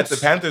 Yeah, Colts. the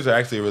Panthers are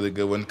actually a really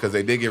good one because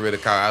they did get rid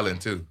of Kyle Allen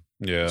too.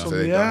 Yeah. So So,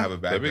 they yeah. don't have a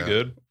backup. That'd be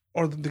good.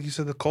 Or you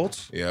said the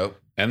Colts. Yep.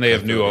 And they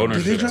have new Did they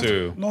Did they ownership draft?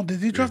 too. No, did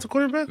he draft a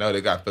quarterback? No, they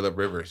got Phillip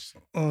Rivers.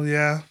 Oh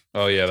yeah.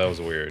 Oh, yeah, that was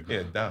weird.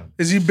 Yeah, dumb.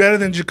 Is he better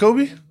than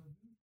Jacoby?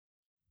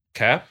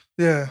 Cap?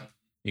 Yeah.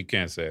 You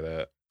can't say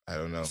that. I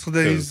don't know. So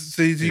then he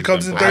he's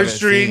comes been in playing. I third haven't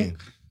string. seen-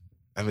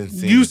 I haven't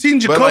seen. You've seen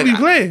But, Jacoby like,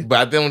 play. But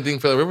I don't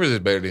think Phillip Rivers is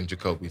better than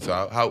Jacoby.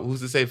 So who's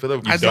to say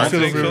Phillip? I don't think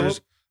Phillip think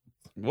Rivers.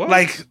 What?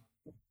 Like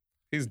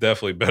He's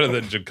definitely better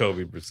than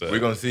Jacoby Brissett. We're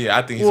gonna see.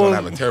 I think he's Well, gonna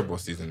have a terrible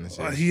season this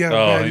year. he had a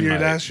Oh, bad he year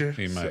might. last year.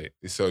 He might.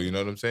 So you know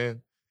what I'm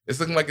saying? It's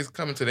looking like it's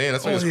coming to the end.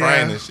 That's why he Oh, was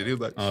crying yeah. and shit. He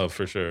was like, Oh,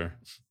 for sure.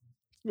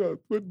 "No,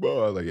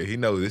 football." Like, yeah, he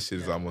knows this shit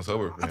is almost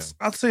over for him.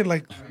 I'd say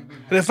like,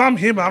 and if I'm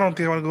him, I don't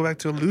think I want to go back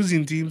to a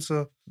losing team.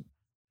 So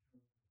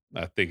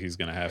I think he's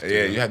gonna have to.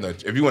 Yeah, you have no.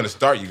 If you want to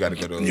start, you got to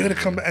go to. you're gonna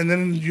come back, and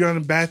then you're on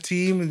a bad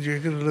team, and you're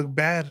gonna look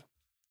bad.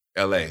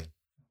 L.A.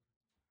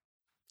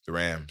 The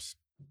Rams.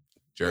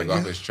 Jared Yeah.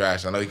 Goff is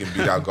trash. I know he can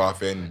beat out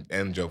Goff and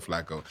Joe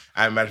Flacco.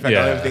 As a matter of fact, I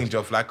don't Yeah. even think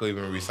Joe Flacco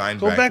even resigned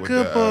Go back with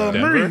up, the,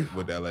 Murray.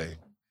 with L.A.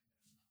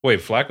 Wait,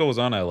 Flacco was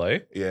on LA?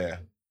 Yeah,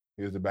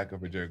 he was the backup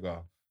for Jared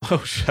Goff.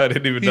 Oh shit! I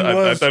didn't even He know. I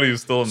was. thought he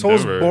was still in So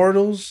was Denver.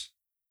 Bortles.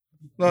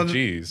 No,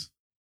 Jeez.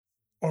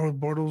 or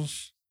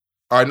Bortles.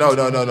 Oh no.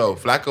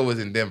 Flacco was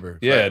in Denver.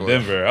 Yeah, Flacco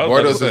Denver. I Bortles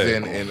was was about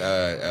to say. in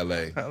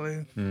L.A.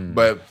 LA. Hmm.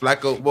 But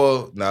Flacco,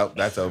 well, no,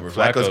 that's over.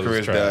 Flacco's Flacco's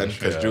career's trash, done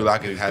because yeah. Drew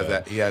Lock He's has done.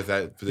 that. He has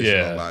that position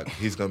Yeah. unlocked.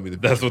 He's gonna be the.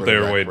 That's what they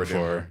were quarterback waiting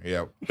Denver. for.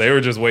 Yep. They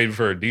were just waiting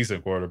for a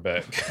decent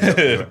quarterback.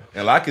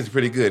 And Lock is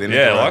pretty good. And he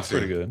Yeah, can run Lock's too.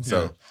 pretty good.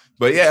 So, Yeah.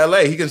 but yeah,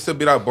 LA, he can still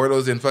beat out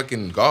Bortles in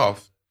fucking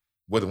golf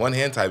with one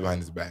hand tied behind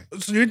his back.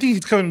 So you think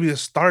he's coming to be a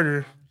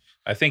starter?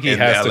 I think he In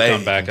has LA, to come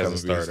he back can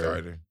as a come and be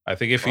starter. I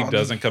think if he Well,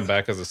 doesn't come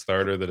back as a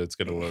starter, that it's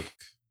gonna look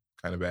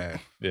Kind of bad.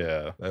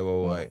 yeah. Like,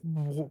 well,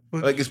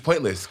 But- like it's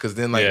pointless because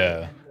then like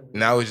yeah.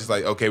 now it's just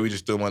like okay, we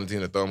just threw him on the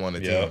team to throw him on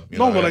the Yeah. team. You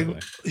No, know but what I like mean?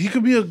 he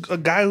could be a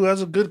guy who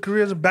has a good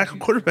career as a backup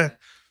quarterback.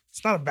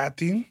 It's not a bad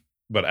team.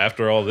 But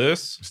after all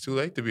this, It's too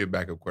late to be a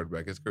backup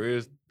quarterback. His career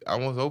is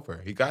almost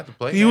over. He got to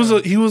play. He was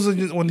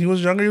when he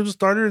was younger, he was a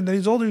starter, and then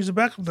he's older, he's a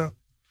backup now.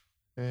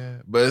 Yeah,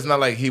 but it's not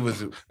like he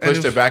was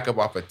pushed to back up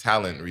off of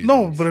talent reasons.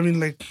 No, but I mean,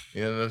 like,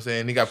 you know what I'm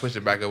saying? He got pushed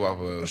to back up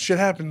off of shit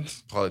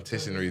happens.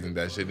 politician reasons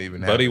that shouldn't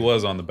even happen. But he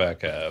was on the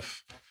back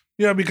half.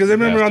 Yeah, because I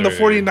remember on the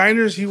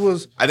 49ers, he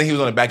was. I think he was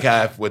on the back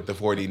half with the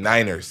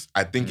 49ers.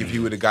 I think if he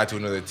would have got to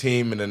another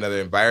team in another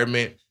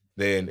environment,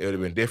 then it would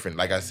have been different.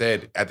 Like I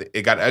said,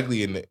 it got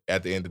ugly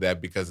at the end of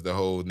that because of the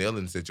whole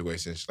kneeling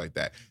situation, shit like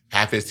that.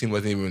 Half his team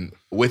wasn't even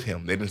with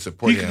him. They didn't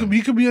support him.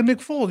 He could be a Nick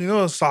Foles,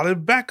 a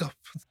solid backup.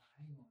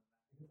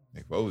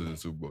 Nick Foles is a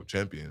Super Bowl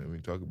champion. I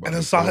mean, talk about and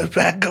a solid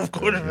backup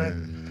quarterback.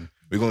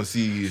 We're going to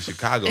see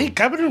Chicago. Hey,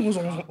 Kaepernick was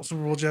a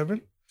Super Bowl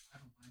champion.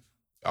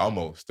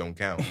 Almost. Don't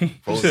count.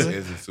 Foles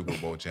is a Super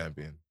Bowl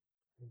champion.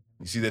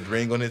 You see that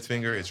ring on his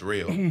finger? It's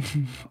real.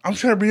 I'm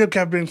trying to bring up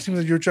Kaepernick. It seems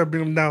like you're trying to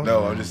bring him down.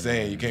 No, I'm just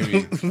saying. You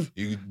can't be...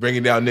 You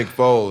bringing down Nick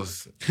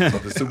Foles,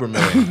 the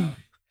Superman.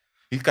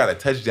 He's got a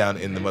touchdown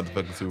in the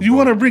motherfucking Super Bowl. You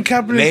want to bring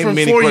Kaepernick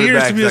for 4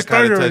 years to be a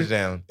starter? Got a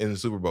touchdown in the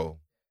Super Bowl.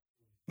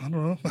 I don't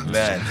know.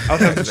 None. I'll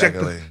have to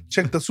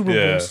check the Super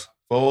Bowls.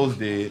 Foles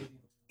did.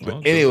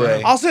 But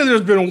anyway. I'll say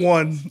there's been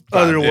one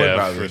other one.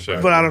 Probably, for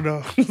sure. But I don't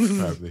know.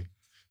 Probably.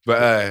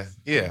 But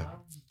yeah.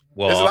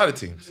 Well, there's a lot of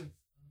teams.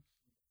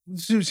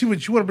 See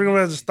what you want to bring him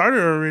as a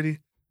starter already.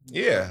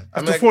 Yeah.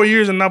 After 4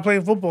 years and not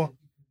playing football.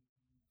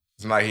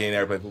 It's not like he ain't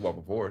never played football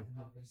before.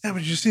 Yeah,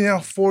 but you see now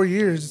 4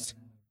 years.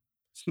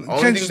 You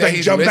can't just like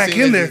jump back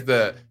in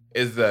there.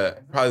 Is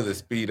probably the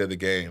speed of the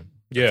game.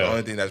 Yeah. It's the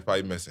only thing that's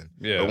probably missing.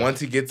 Yeah. But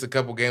once he gets a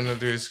couple games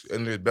under his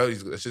belt,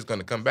 it's just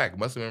gonna come back.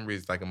 Muscle memory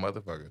is like a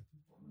motherfucker.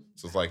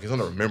 So it's like he's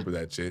gonna remember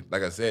that shit.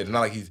 Like I said, it's not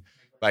like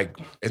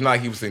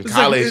he was in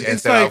college and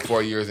sat out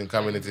 4 years and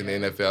coming into the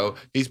NFL.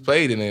 He's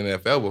played in the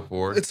NFL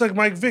before. It's like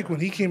Mike Vick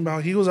when he came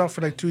out. He was out for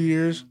like 2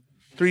 years,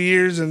 3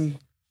 years, and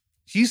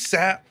he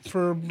sat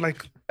for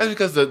like. That's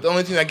because the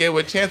only team that gave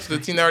a chance was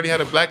the team that already had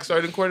a black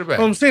starting quarterback.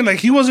 Well, I'm saying like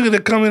he wasn't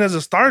gonna come in as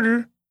a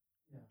starter.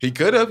 He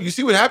could have. You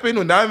see what happened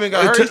when Diamond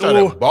got hurt? He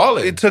started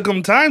balling. It took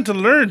him time to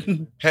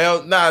learn.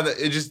 Hell, nah.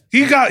 It just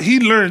he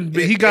learned,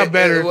 but he got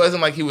better. It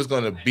wasn't like he was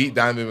going to beat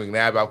Diamond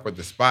McNabb out for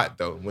the spot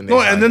though.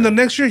 And then the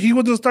next year he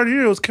wasn't starting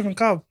here. It was Kevin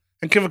Cobb,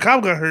 and Kevin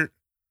Cobb got hurt.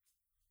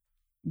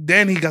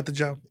 Then he got the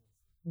job.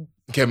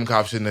 Kevin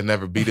Cobb shouldn't have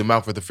never beat him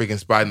out for the freaking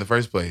spot in the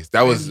first place.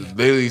 That was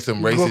literally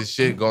some racist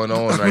shit going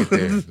on right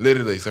there.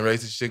 Literally some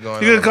racist shit going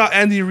on. You could call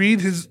Andy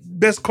Reid his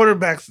best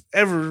quarterbacks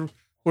ever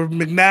were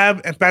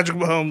McNabb and Patrick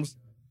Mahomes.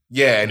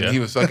 Yeah, and he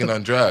was fucking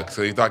on drugs,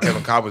 so he thought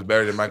Kevin Cobb was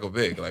better than Michael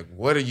Vick. Like,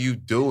 what are you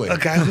doing? A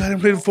guy who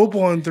hadn't played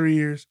football in 3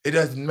 years. It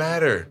doesn't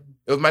matter.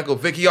 It was Michael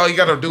Vick. All you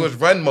got to do is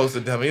run most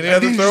of the time. You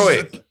didn't have to throw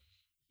it.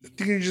 I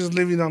think you're just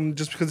living on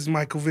just because it's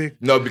Michael Vick.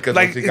 No, because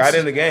like, once he got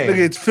in the game. Look,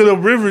 it's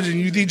Phillip Rivers, and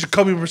you think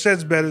Jacoby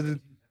Brissett's better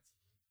than...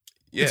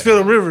 Yeah. It's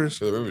Phillip Rivers.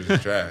 Phillip Rivers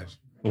is trash.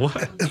 What?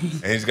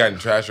 And he's gotten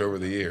trash over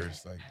the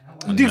years. Like,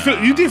 you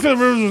think Phillip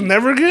Rivers was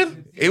never good?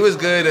 He was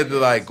good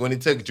at when he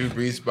took Drew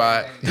Brees'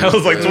 spot. That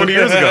was like 20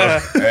 years ago.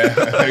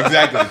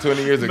 Exactly,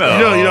 20 years ago.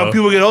 No. You know,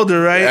 people get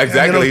older, right?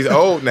 Exactly, he's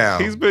old now.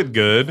 He's been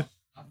good.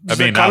 I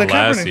mean, not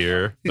last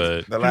year,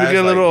 but people get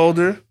a little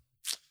older.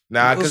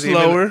 Nah, because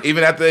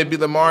even after they beat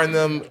Lamar in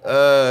them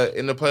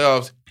in the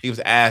playoffs, he was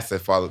asked to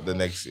follow the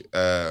next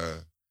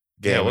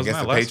game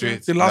against the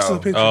Patriots. They lost to the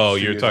Patriots. Oh,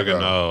 you're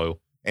talking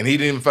and he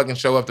didn't even fucking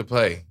show up to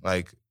play.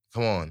 Like,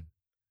 come on.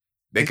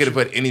 They could have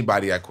put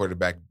anybody at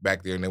quarterback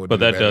back there and they would. But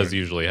that does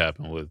usually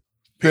happen with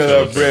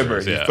Phillip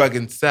Rivers. He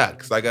fucking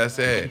sucks. Like I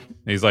said,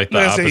 he's like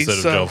the opposite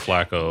of Joe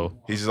Flacco.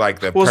 He's just like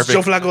the perfect.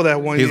 Joe Flacco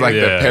that one? He's like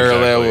the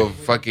parallel of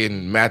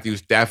fucking Matthew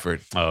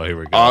Stafford. Oh, here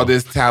we go. All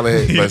this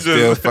talent, but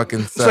still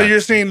fucking sucks. So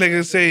you're saying,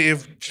 like, say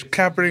if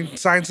Kaepernick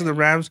signs to the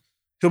Rams,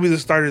 he'll be the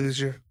starter this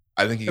year.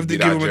 I think he can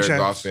beat out Jared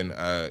Goff. And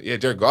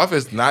Jared Goff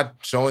is not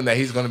showing that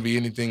he's going to be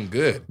anything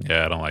good.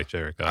 Yeah, I don't like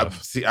Jared Goff.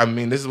 This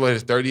is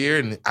his third year,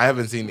 and I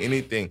haven't seen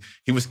anything.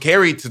 He was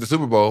carried to the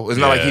Super Bowl. It's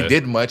not like he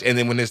did much. And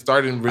then when his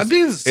star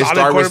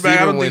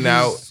receiver went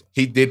out,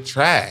 he did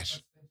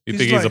trash. You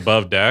think he's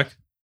above Dak?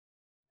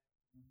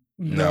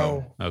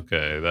 No.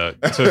 Okay,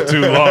 that took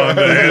too long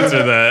to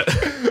answer that.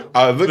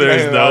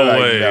 There's no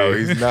way. No,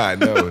 he's not.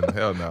 No,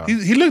 hell no.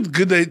 He looked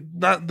good.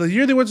 The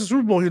year they went to the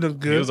Super Bowl, he looked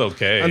good. He was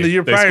okay. And the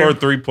year they prior, scored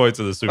 3 points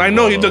in the Super Bowl. I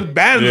know he looked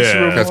bad in the Super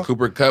Bowl because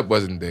Cooper Kupp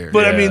wasn't there.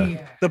 But I mean,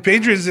 the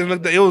Patriots didn't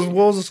look. What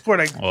was the score?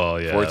 Like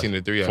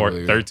 14-3,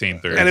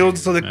 13-3, and it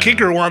was the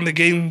kicker won the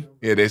game.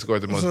 Yeah, they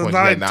scored the most points. It's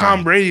not like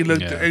Tom Brady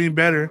looked any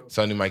better.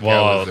 Sonny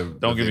Michael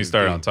don't get me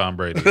started on Tom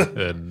Brady.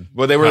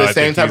 Well, they were the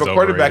same type of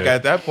quarterback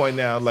at that point.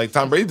 Now, like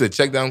Tom Brady's a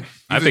check down.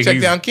 He's a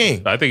check down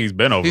king. I think he's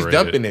been overrated. He's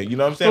dumping it. You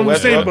know what I'm saying?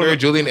 Wes Welker,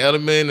 Julian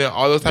Edelman, and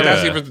all those type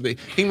of receivers.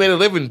 He made a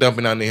living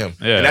dumping onto him.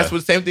 Yeah. And that's what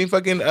the same thing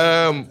fucking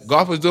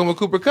Goff was doing with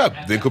Cooper Kupp.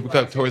 Then Cooper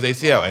Kupp tore his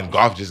ACL, and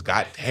Goff just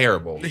got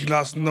terrible. He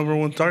lost the number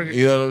one target.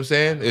 You know what I'm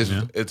saying?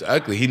 It's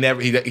ugly.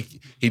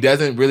 He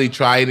doesn't really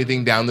try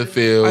anything down the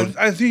field.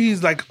 I think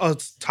he's like a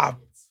top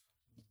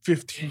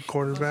 15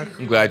 quarterback.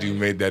 I'm glad you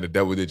made that a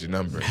double-digit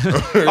number.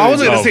 I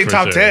wasn't going to say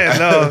top 10.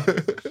 No.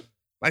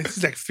 Like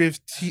he's like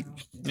 15,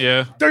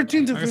 Yeah,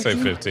 13 to I can say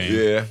 15.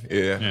 15.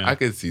 Yeah. I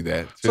could see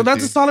that. So that's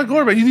a 15. solid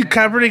quarterback. You think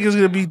Kaepernick is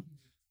going to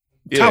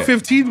be top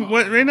 15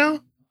 right now?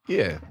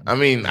 Yeah. I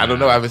mean, I don't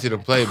know. I haven't seen him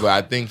play, but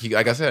I think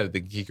like I said, I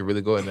think he could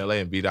really go in LA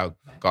and beat out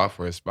Goff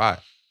for his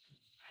spot.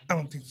 I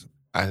don't think so.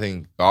 I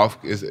think Goff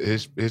is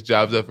his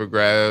job's up for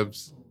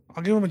grabs.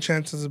 I'll give him a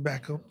chance as a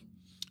backup.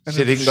 And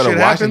Shit, he if can go to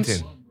happens-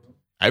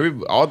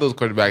 Washington. All those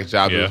quarterbacks'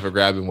 jobs are for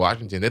grabs in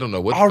Washington. They don't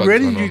know what the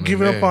already fuck's going you're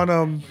giving up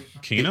on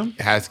Keenum?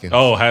 Haskins.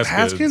 Oh,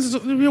 Haskins. Haskins is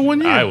only 1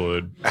 year. I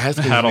would.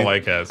 Haskins I don't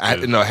like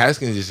Haskins. No,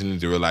 Haskins just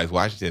needs to realize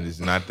Washington is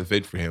not the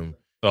fit for him.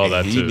 Oh, And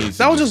that he too. needs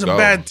That to was just a go.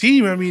 bad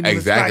team. I mean,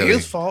 Exactly. it's not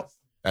his fault.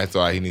 That's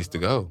why he needs to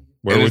go.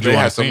 Where And would they you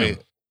want have to see him?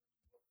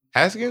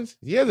 Haskins?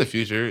 He has a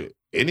future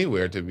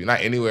anywhere to be.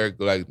 Not anywhere,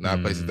 like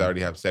not places that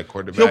already have set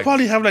quarterbacks. He'll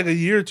probably have like a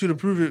year or two to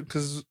prove it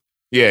because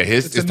Yeah,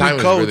 his It's a time new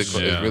is coach. really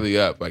is Yeah. really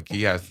up. Like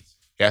he has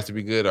to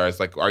be good, or it's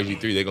like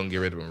RG3. They're gonna get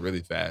rid of him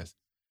really fast.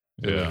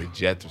 Yeah. The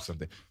Jets or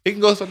something. He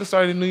can go fucking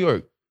start in New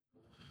York.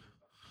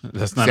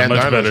 That's not Sam a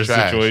much Darnold's better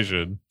trash.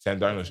 situation. Sam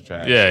Darnold's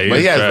trash. Yeah, but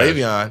he has trash.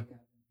 Le'Veon.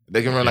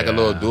 They can run like a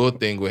little Yeah. dual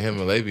thing with him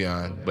and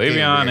Le'Veon.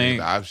 Le'Veon He ain't-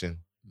 the option.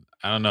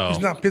 I don't know. he's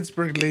not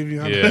Pittsburgh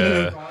Le'Veon.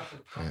 Yeah.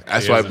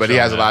 That's He why, hasn't but he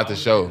shown has a that. lot to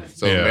show.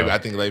 So Yeah. maybe I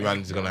think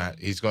Le'Veon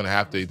is gonna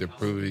have to either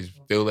prove he's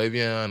still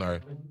Le'Veon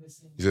or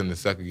he's gonna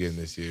suck again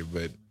this year.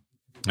 But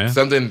Yeah.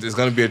 something is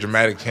gonna be a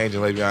dramatic change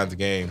in Le'Veon's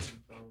game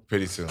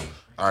pretty soon.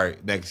 All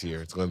right, next year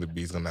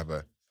he's gonna have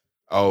a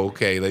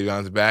okay,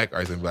 Le'Veon's back, or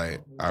he's gonna be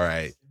like, all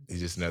right, he's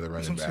just another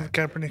running Some sort of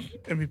back. Kaepernick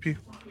MVP.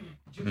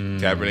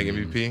 Kaepernick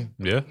MVP.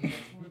 Yeah.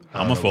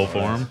 I'm a full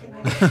for him.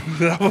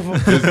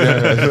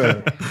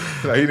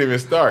 Like, he didn't even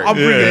start. I'll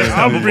bring Yeah, it.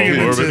 I'll I'm bring him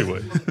for him into.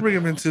 anyway. Bring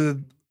him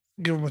into.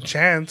 Give him a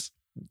chance.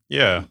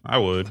 Yeah, I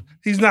would.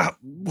 He's not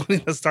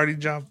winning a starting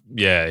job.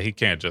 Yeah, he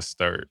can't just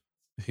start.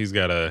 He's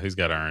gotta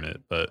earn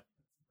it, but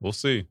we'll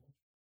see.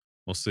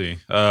 We'll see.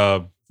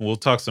 We'll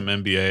talk some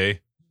NBA.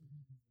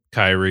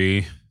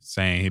 Kyrie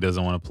saying he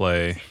doesn't want to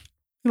play.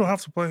 You don't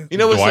have to play. You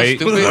know what's Dwight,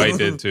 so stupid? Dwight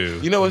did too.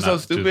 You know what's so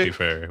Not To be stupid?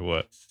 fair,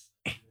 what?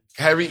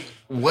 Kyrie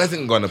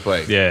wasn't gonna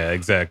play. Yeah,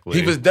 exactly.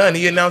 He was done.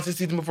 He announced his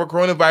season before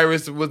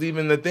coronavirus was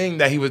even the thing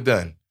that he was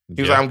done.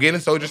 He was Yeah. like, I'm getting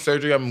soldier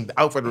surgery. I'm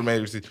out for the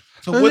remainder of the season.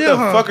 So Oh, what the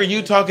yeah. fuck are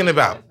you talking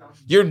about?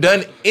 You're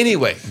done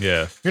anyway.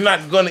 Yeah. You're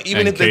not going to,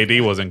 even And if the,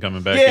 KD wasn't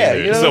coming back Yeah,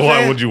 either. you know So what I'm why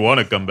saying? would you want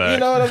to come back? you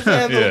know what I'm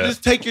saying? So Yeah.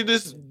 just take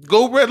just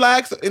go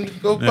relax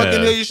and go fucking Yeah.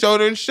 heal your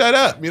shoulder and shut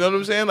up. You know what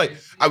I'm saying? Like,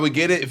 I would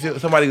get it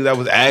if somebody that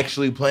was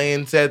actually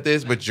playing said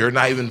this, but you're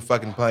not even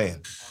fucking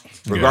playing.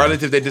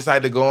 Regardless if they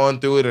decide to go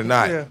on through it or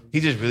not. Yeah. He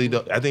just really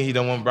don't. I think he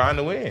don't want Brian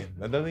to win.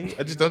 I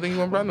just don't think he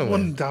want Brian to win.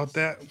 Wouldn't doubt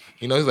that.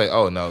 You know, he's like,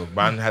 oh no,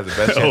 Brian has the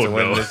best chance Oh, of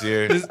winning no. this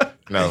year.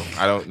 No,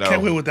 I don't know.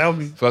 Can't win without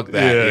me. Fuck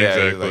that. Yeah, Yeah,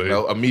 exactly. Like,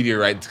 no, a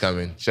meteorite's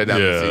coming. Shut down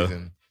Yeah. the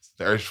season.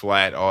 The Earth's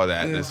flat, all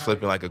that. Yeah. Just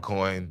flipping like a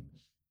coin.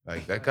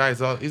 Like that guy's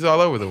he's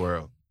all over the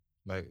world.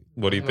 Like,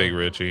 What do you think,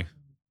 Richie?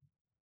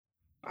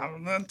 I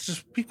don't know.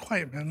 Just be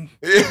quiet, man.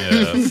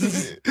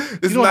 It's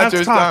You don't not have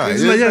your to talk. time.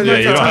 It's not- Yeah,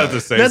 you don't talk. have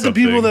to say Let the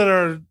people something. that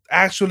are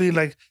actually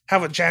like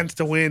have a chance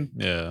to win.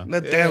 Yeah.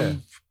 Let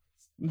them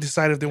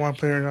decide if they want to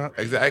play or not.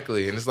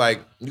 Exactly. And it's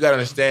like, you got to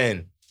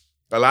understand,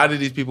 a lot of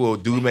these people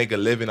do make a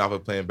living off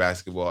of playing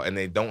basketball, and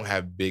they don't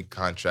have big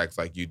contracts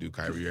like you do,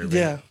 Kyrie Irving.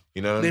 Yeah,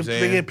 You know what they, I'm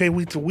saying? they get paid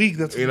week to week.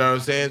 That's You know what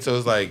I'm saying? So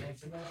it's like,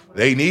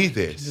 they need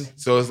this.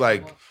 So it's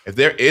like, if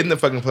they're in the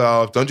fucking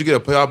playoffs, don't you get a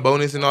playoff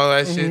bonus and all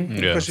that shit?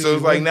 Mhm. Yeah. Especially So if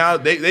it's you like win. now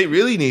they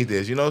really need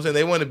this. You know what I'm saying?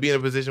 They want to be in a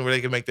position where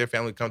they can make their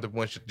family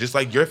comfortable, and just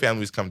like your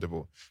family's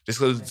comfortable. Just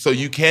so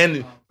you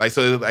can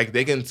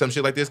they can, some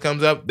shit like this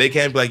comes up, they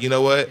can be like, you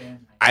know what?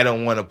 I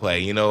don't want to play.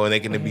 You know, and they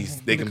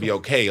can be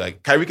okay.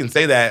 Like Kyrie can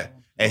say that,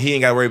 and he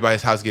ain't got to worry about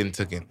his house getting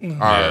taken or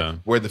Yeah.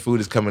 where the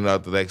food is coming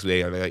out the next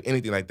day or like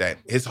anything like that.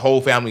 His whole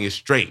family is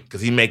straight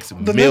because he makes the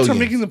millions. Nets are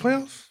making the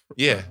playoffs.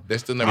 Yeah, they're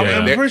still never. Yeah.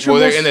 I'm They're, pretty sure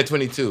they're most- in their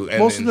 22. And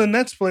Most then- of the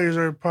Nets players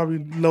are probably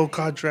low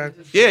contract.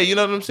 yeah, you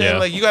know what I'm saying? Yeah.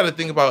 Like, you got to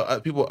think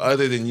about people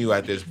other than you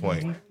at this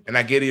point. And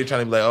I get it, you're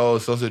trying to be like, oh,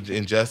 social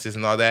injustice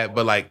and all that.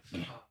 But, like,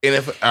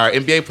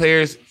 NBA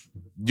players,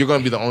 you're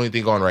going to be the only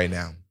thing on right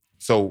now.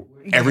 So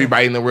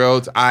everybody in the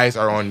world's eyes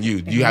are on you.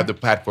 You have the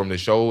platform to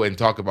show and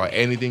talk about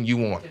anything you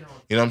want.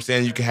 You know what I'm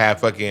saying? You can have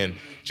fucking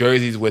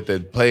jerseys with the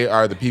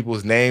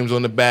people's names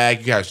on the back.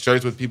 You can have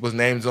shirts with people's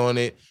names on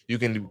it. You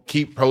can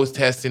keep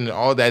protesting and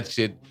all that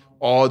shit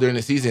all during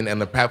the season, and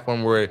the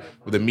platform where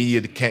the media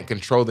can't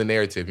control the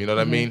narrative. You know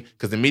what I mean?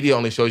 Because the media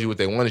only shows you what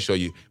they want to show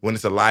you. When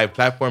it's a live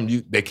platform,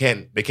 they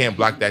can't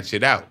block that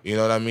shit out. You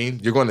know what I mean?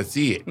 You're going to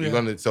see it.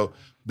 Yeah. So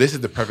this is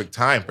the perfect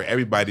time for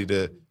everybody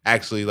to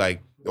actually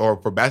or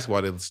for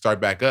basketball to start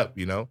back up.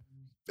 You know,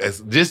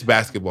 it's just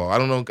basketball. I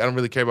don't know. I don't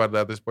really care about the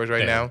other sports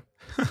right now.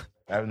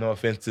 I have no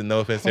offense to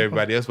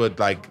everybody else, but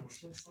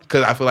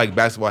because I feel like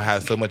basketball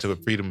has so much of a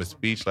freedom of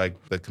speech, like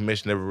the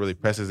commission never really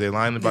presses their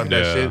line about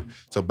that Yeah. shit.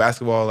 So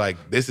basketball,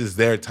 this is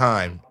their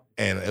time,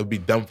 and it would be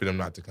dumb for them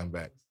not to come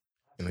back.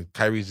 And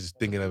Kyrie's just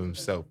thinking of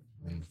himself,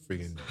 and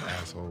freaking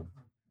asshole.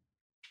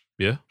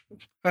 Yeah.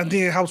 I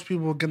think it helps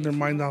people get their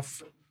mind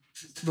off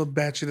the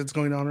bad shit that's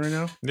going on right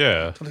now.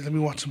 Yeah. So like, let me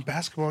watch some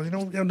basketball. You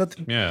know, we have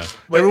nothing. Yeah.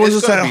 But Everyone's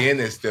it's just gonna at be in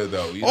there still,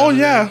 though. You know Oh what I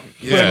yeah. mean?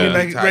 But I mean, Yeah.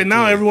 like tied right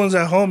now, to it. everyone's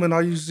at home, and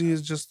all you see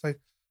is just like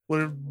what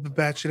the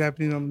bad shit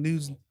happening on the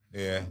news.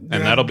 Yeah.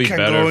 And that'll be Can't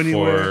go better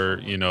anywhere.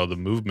 for, the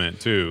movement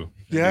too.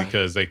 Yeah.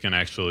 Because they can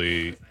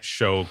actually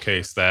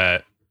showcase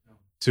that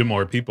to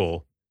more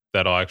people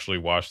that'll actually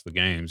watch the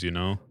games,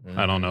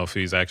 I don't know if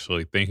he's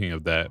actually thinking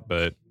of that,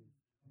 but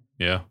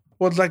yeah.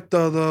 Well, it's like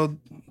the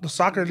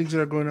soccer leagues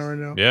that are going on right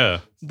now.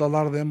 Yeah. A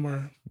lot of them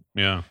are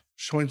Yeah.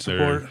 showing They're-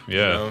 support. You know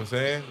Yeah. what I'm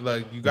saying?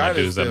 Like, you My got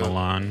to dudes at still.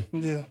 Milan.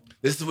 Yeah.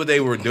 This is what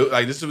they were doing.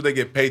 Like, this is what they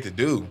get paid to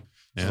do.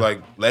 Yeah. So,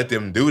 like, let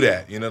them do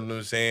that. You know what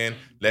I'm saying?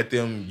 Let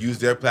them use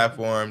their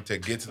platform to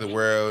get to the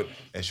world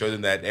and show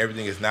them that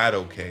everything is not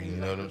okay. You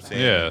know what I'm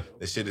saying? Yeah.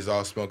 The shit is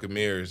all smoke and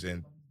mirrors,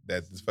 and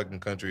that this fucking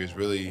country is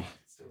really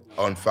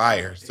on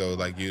fire. So,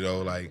 like,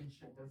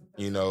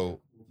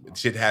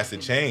 shit has to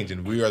change,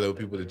 and we are the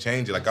people to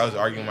change it. Like, I was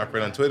arguing with my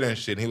friend on Twitter and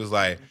shit, and he was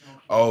like,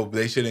 oh,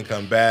 they shouldn't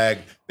come back.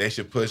 They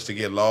should push to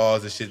get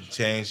laws that should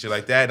change, shit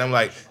like that. And I'm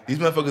like, these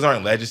motherfuckers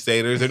aren't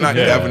legislators. They're not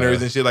Yeah.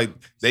 governors and shit. Like,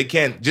 they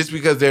can't, just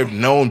because they're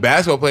known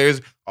basketball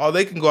players, all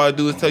they can go out and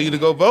do is tell you to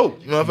go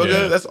vote. Motherfucker,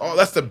 Yeah. that's all.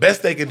 That's the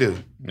best they can do.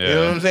 Yeah. You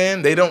know what I'm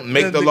saying? They don't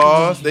make Yeah, the they can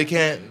laws. just- They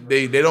can't,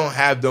 they don't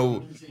have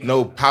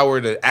no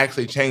power to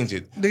actually change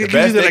it. They The can give you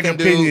best their, they like, can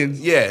opinion.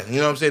 do, yeah, you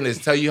know what I'm saying, is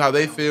tell you how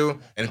they feel,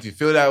 and if you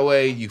feel that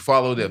way, you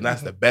follow them.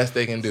 That's the best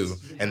they can do.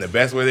 And the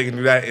best way they can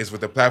do that is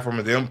with the platform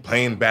of them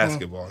playing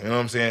basketball. You know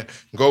what I'm saying?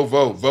 Go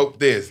vote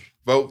this,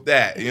 vote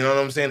that. You know what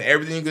I'm saying?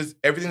 Everything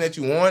that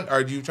you want,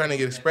 or you trying to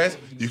get expressed,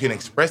 you can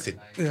express it.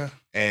 Yeah.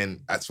 And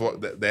that's what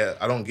that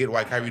I don't get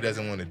why Kyrie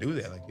doesn't want to do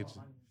that. Like, it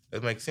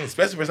doesn't make sense.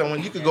 Especially for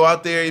someone, you could go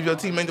out there, if your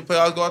team make the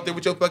playoffs, go out there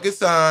with your fucking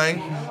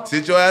sign,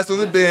 sit your ass on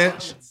the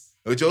bench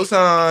with your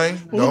sign.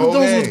 The Well, whole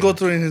those game. would go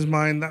through in his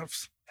mind.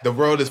 That's, The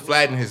world is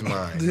flat in his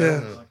mind.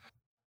 Yeah.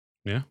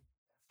 Yeah.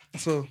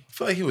 so I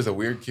feel like he was a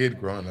weird kid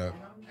growing up.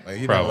 Like,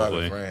 he didn't have a lot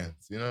Probably. of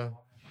friends,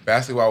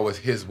 Basketball was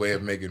his way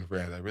of making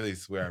friends. I really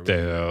swear.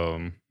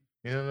 Damn.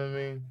 You know what I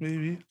mean?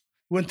 maybe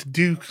went to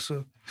Duke.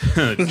 So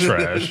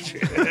Trash.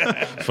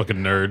 Fucking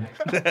nerd.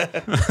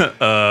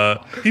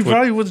 he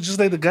probably was just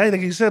like the guy,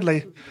 like he said,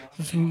 like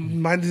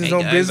minding his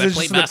own business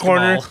just in the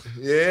corner.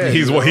 Yeah.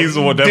 He's you know? he's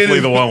the one, definitely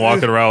the one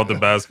walking around with the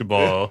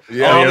basketball.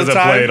 Yeah. Oh, All he the hasn't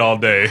time. played all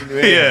day.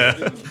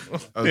 Yeah.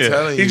 I'm Yeah.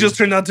 telling you. He just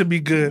turned out to be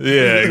good.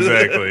 Yeah,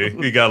 exactly.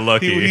 He got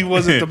lucky. He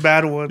wasn't the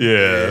bad one.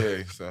 Yeah.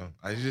 Yeah. So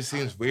it just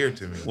seems weird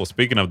to me. Well,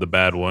 speaking of the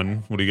bad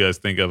one, what do you guys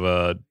think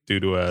of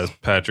doo-doo ass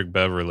Patrick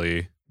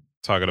Beverly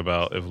talking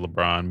about if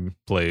LeBron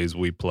plays,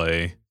 we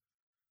play?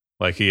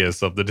 Like he has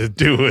something to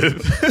do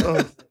with.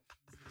 Oh,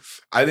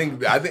 I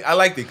think I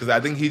liked it because I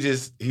think he's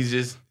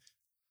just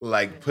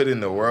like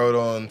putting the world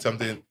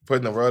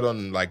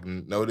on like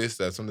notice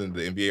that something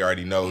the NBA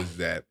already knows,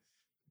 that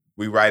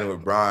we riding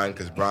with Bron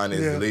because Bron is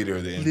Yeah. the leader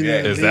of the Leader NBA.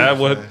 of the Is that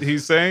what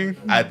he's saying?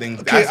 I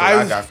think Okay, that's what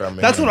I got from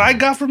it. that's what I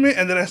got from it,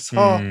 and then I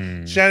saw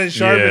Shannon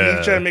Sharp, and Yeah.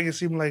 he tried to make it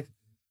seem like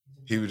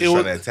He was it just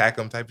was- trying to attack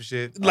him type of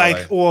shit.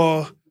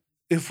 well,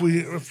 if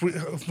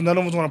none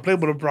of us want to play,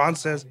 but LeBron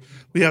says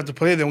we have to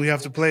play, then we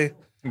have to play.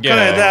 Yeah, Kind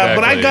of like that.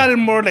 But I exactly. got it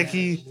more like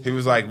he. He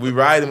was like, we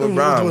riding with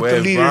Bron. With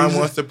Where the if Bron leaders.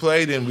 wants to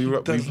play, then we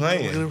Doesn't-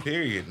 playing.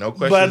 Period. No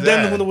questions But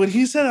then asked. when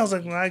he said, it, I was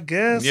like, well, I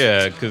guess.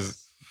 Yeah, because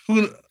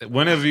Who,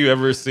 when have you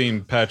ever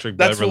seen Patrick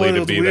That's Beverly what to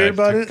was be weird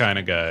about that it. kind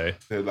of guy?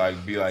 To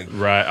like be like,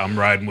 Right, I'm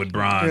riding with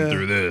Bron Yeah.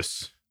 through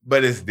this.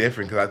 but it's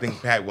different because I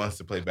think Pat wants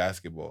to play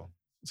basketball.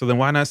 So then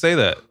why not say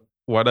that?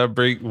 Why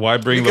bring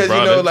Because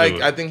LeBron into like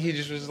it? I think he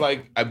just was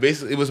like,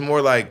 it was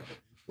more like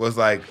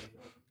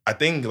I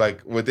think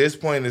like with this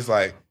point it's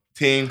like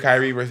Team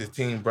Kyrie versus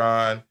Team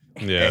Bron.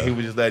 Yeah. And he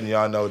was just letting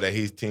y'all know that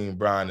he's Team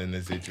Bron in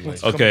this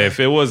situation. Okay, if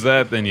it was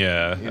that, then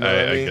yeah, You know what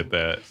I I mean? get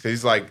that. Cause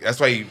he's like, that's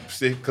why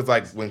because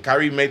like when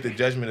Kyrie made the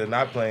judgment of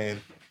not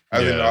playing,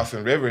 other than Yeah.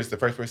 Austin Rivers, the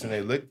first person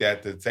they looked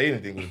at to say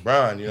anything was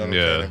Bron. You know what I'm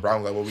Yeah. saying? And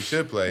Bron was like, well, we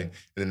should play. And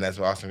then that's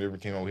when Austin Rivers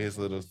came out with his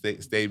little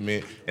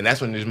statement. And that's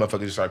when these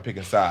motherfuckers just started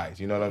picking sides.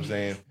 You know what I'm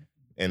saying?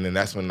 And then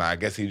that's when I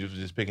guess he was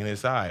just picking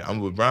his side.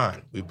 I'm with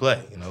Bron. We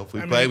play. You know, if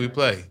we play, we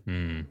play.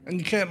 Hmm. and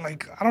you can't,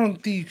 like, I don't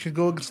think you could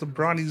go against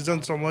LeBron. He's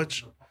done so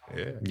much.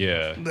 Yeah.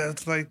 Yeah.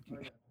 That's like,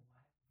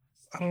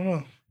 I don't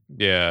know.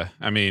 Yeah.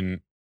 I mean,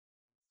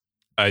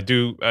 I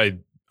do.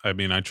 I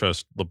mean, I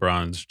trust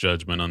LeBron's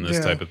judgment on this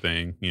Yeah. type of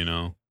thing,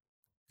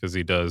 because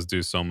he does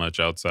do so much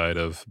outside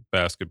of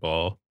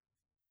basketball.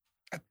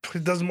 He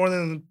does more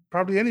than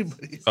probably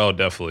anybody. Oh,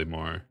 definitely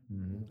more.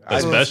 I,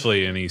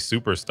 Especially any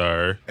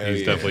superstar. Hell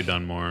He's yeah. definitely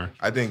done more.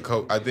 I think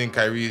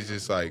Kyrie is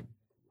just like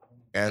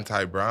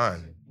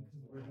anti-Bron.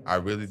 I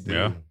really do.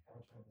 Yeah.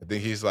 I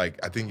think he's like,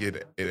 I think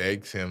it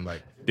eggs him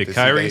like. Did to see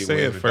Kyrie that he say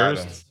wins it without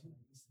first? him.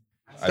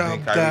 I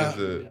think Kyrie's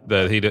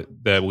the.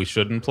 That we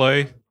shouldn't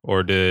play?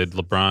 Or did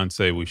LeBron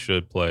say we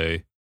should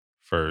play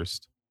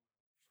first?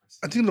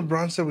 I think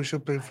LeBron said we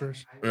should play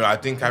first. I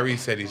think Kyrie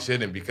said he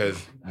shouldn't because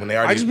when they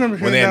just remember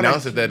when they hearing that,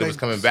 announced like- that it was like-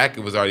 coming back,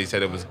 it was already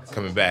said it was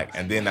coming back,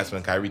 and then that's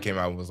when Kyrie came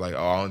out and was like,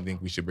 "Oh, I don't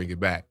think we should bring it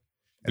back."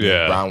 And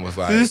then Brown was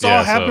Did like, this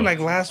all happen like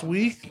last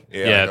week?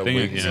 Yeah, like I a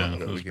think week, it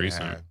a was week and a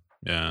recent. half.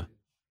 Yeah.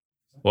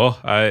 Well,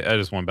 I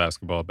just want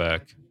basketball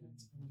back.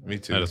 Me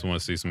too. I just want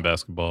to see some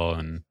basketball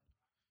and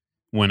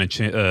win a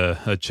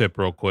chip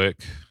real quick.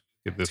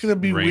 Get this gonna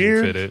be ring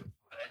weird. fitted.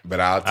 But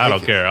I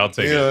don't care. I'll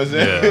take You know it.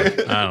 what I'm saying?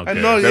 Yeah, I don't I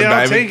care. know, yeah,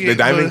 I'll take The it.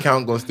 diamond but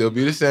count gonna still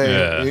be the same.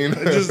 Yeah. You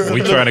know? It just-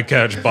 We try to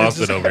catch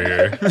Boston over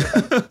here.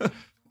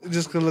 It's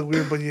just gonna look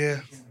weird, but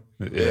yeah.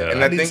 Yeah.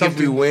 And I need think if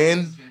we something.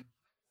 win,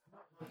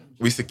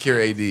 we secure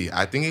AD.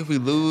 I think if we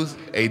lose,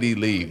 AD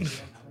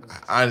leaves.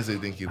 I honestly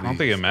think he leaves. I don't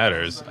think it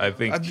matters. I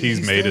think he's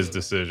he's made still- his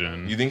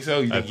decision. You think so?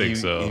 You I think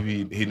so.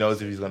 He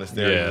knows if he's gonna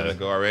stay or Yeah. he's gonna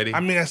go already. I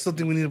mean, I still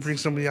think we need to bring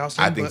somebody else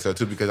in. I think but so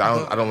too because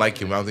I don't like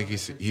him. I don't think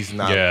he's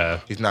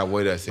not he's not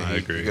with us. And I he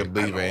agree. could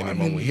leave at any I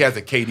moment. mean, He has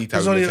a KD type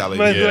There's of only, mentality.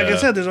 but like I Yeah.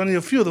 said, there's only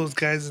a few of those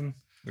guys, and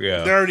they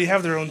already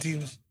have their own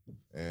teams.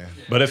 Yeah.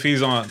 But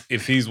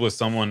if he's with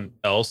someone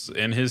else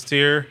in his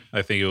tier,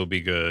 I think it will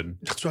be good.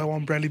 That's why I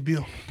want Bradley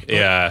Beal.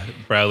 Yeah,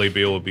 Bradley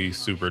Beal will be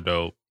super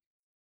dope.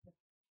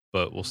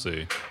 But we'll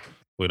see.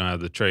 We don't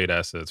have the trade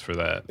assets for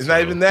that. It's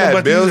not even that.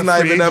 No, but he's Bill's a not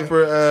free even up agent.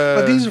 for.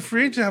 But he's a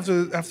free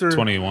agent after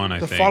 21, I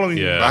the think. following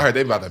year. Yeah. I heard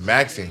they about to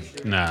max him.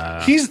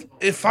 Nah.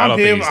 If I I'm don't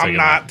think him, he's I'm taking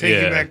not that.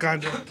 taking Yeah. that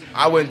contract.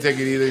 I wouldn't take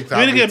it either because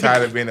Way to I'm get tired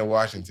big- of being in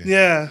Washington.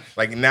 Yeah.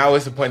 Like now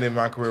it's a point in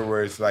my career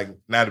where it's like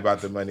not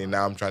about the money.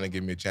 Now I'm trying to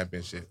get me a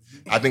championship.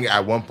 I think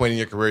at one point in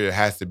your career it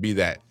has to be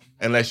that.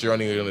 Unless you're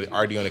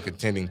already on a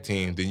contending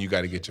team, then you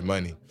got to get your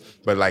money.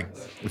 But like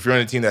if you're on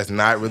a team that's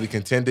not really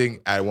contending,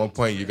 at one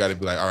point you got to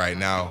be like, all right,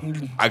 now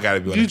I got to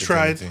be on You a contending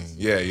tried. team.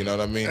 Yeah, you know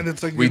what I mean. And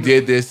it's like we you're-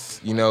 did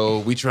this.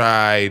 We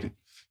tried.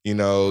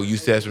 You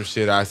said some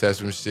shit. I said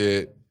some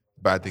shit.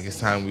 But I think it's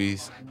time we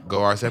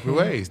go our separate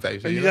ways. Type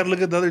shit, And you know? got to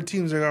look at the other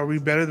teams. Like, are we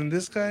better than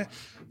this guy?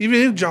 Even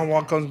if John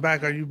Wall comes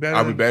back, are you better?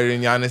 Are we better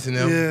than Giannis and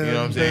them? Yeah, You know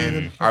what I'm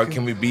saying? yeah.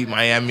 Can we beat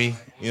Miami?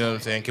 You know what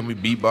I'm saying? Can we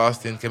beat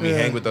Boston? Can we Yeah.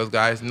 hang with those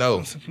guys?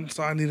 No.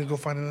 So I need to go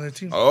find another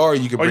team. Or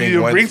you could Or bring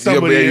you one. bring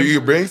somebody in. You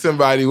could bring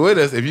somebody with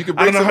us. If you could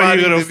I bring don't know how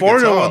somebody, you're going then to we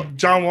could afford talk. a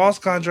John Wall's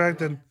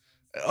contract and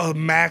a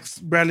max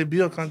Bradley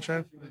Beal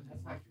contract.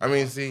 I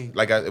mean, see,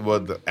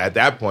 at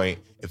that point,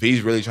 if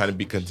he's really trying to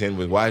be content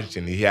with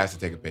Washington, he has to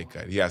take a pay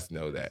cut. He has to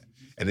know that.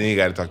 And then you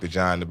got to talk to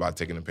Jahn about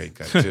taking a pay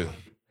cut too.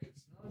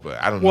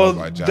 But I don't know Well,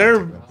 about Jahn. they're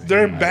taking a pay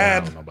they're cut. I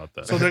bad, don't know about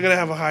that. so they're gonna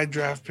have a high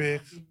draft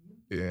pick.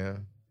 Yeah.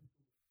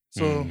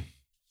 So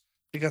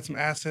they got some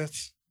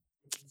assets.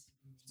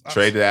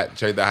 Trade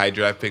the high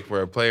draft pick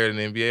for a player in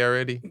the NBA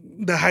already.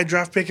 The high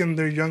draft pick and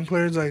their young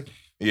players, like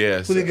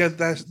Yes. who they got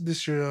that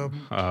this year?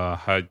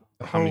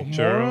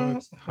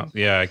 Hamichiro?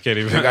 Yeah, I can't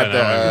even. They got I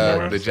don't the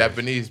remember.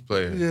 Japanese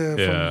player,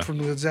 Yeah, from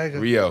Gonzaga.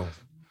 Rio.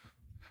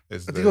 I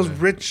think it was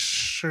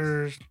Rich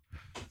or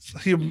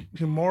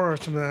Himura or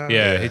something. Like that.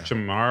 Yeah,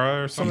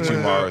 Hichimara or something.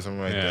 Something tomorrow like or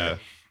something like Yeah. that.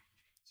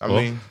 I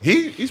Well- mean,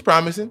 he's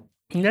promising.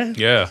 yeah.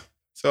 Yeah.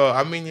 So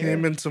I mean, yeah,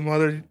 Him and some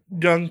other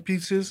young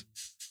pieces.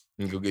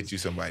 you can go get you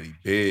somebody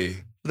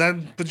big,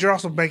 But you're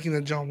also banking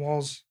that John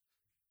Wall's.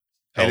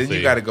 and then Healthy.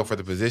 you got to go for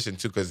the position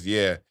too, because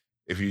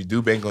if you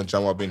do bank on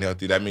John Wall being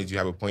healthy, that means you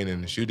have a point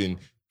in the shooting.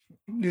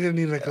 You're gonna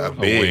need like A a A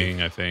big.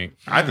 wing, I think.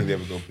 I think they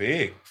would go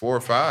big, 4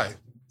 or 5.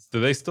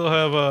 Do they still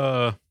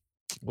have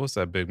what's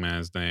that big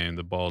man's name?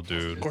 The bald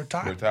dude.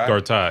 Gortat.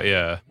 Gortat,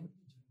 yeah.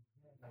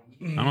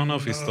 I don't know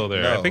if he's still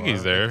there. I think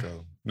he's there.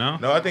 so. No?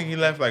 No, I think he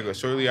left like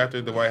shortly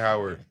after Dwight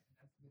Howard.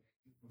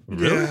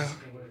 Really?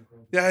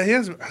 Yeah, he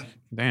has.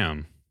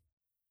 Damn.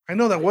 I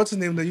know that what's his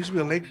name that used to be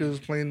a Lakers was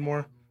playing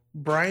more.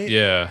 Bryant.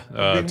 Yeah.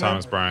 man?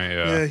 Thomas Bryant,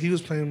 Yeah, yeah. he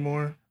was playing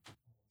more.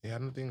 Yeah, I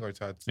don't think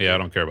Gortat's Yeah, I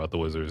don't care about the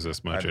Wizards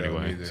this much I don't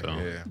anyway. either, So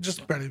yeah.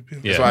 Just Bradley Beal.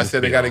 Yeah. That's why I just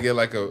said they Beal. got to get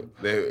like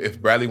if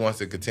Bradley wants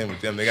to contend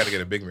with them, they got to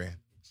get a big man,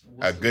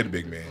 a good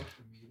big man.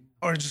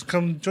 Or just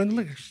come join the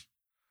Lakers.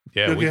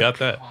 yeah, You'll we get- got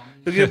that.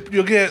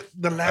 You'll get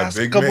the A last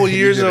big couple man.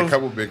 years you get of a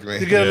couple big men.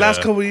 you get the last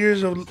Yeah. couple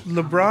years of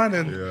LeBron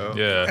and Yeah.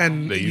 Yeah.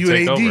 And that you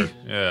take and AD. over.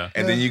 Yeah.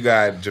 And then you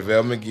got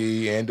JaVale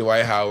McGee and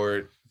Dwight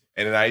Howard.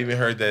 And then I even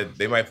heard that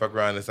they might fuck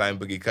around and sign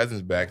Boogie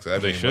Cousins back. So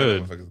that They means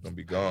should. motherfuckers gonna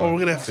be gone. Oh, we're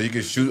gonna have- so you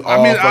can shoot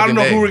all I mean, I fucking don't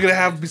know day. who we're gonna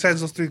have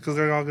besides those three because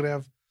they're all gonna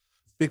have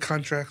big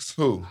contracts.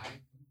 Who?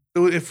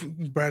 If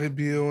Bradley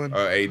Beal and AD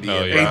Oh, and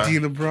yeah. Bron. AD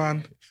and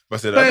LeBron,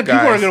 But the but other people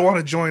are guys, gonna want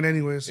to join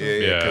anyway. So yeah,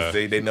 Yeah. because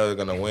they know they're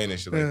gonna win and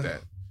shit Yeah. like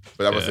that.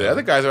 But I was say Yeah. the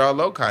other guys are all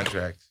low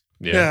contracts.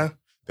 yeah.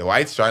 The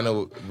White's trying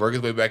to work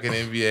his way back in the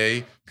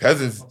NBA.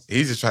 Cousins,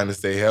 he's just trying to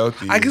stay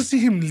healthy. I can see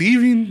him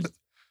leaving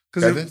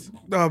Cousins?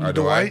 because Or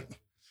Dwight. I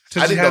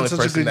Since he think the had only such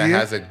a person good that year.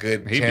 has a good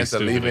He'd be chance of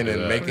stupid to leaving do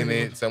and that. making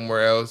it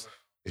somewhere else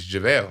is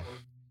JaVale.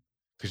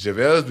 Because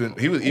JaVale's been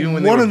even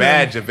when One they were of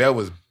bad, them- JaVale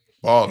was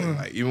balling.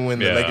 Like even when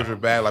the Yeah. Lakers were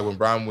bad, like when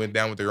Brown went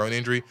down with their own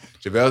injury,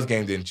 JaVale's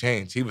game didn't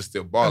change. He was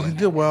still And he balling.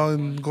 did well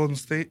in Golden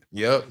State.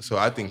 Yep. So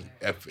I think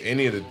if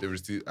any of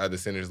the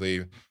centers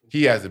leave,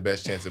 he has the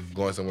best chance of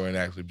going somewhere and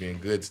actually being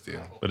good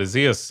still. But is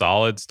he a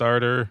solid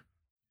starter?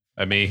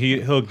 I mean,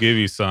 he'll give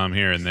you some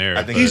here and there.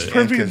 I think but- He's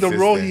perfect in the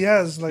role inconsistent. he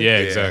has. Like, yeah,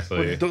 Yeah.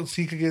 exactly. but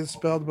he could get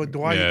spelled by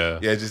Dwight. Yeah.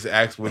 Yeah, just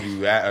ask what are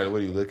you at or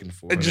what are you looking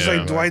for. And just Yeah.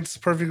 like Dwight's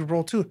perfect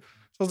role too.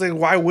 I was like,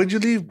 why would you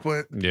leave?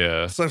 But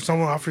Yeah, so if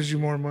someone offers you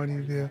more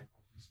money, yeah.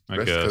 I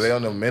Because guess. they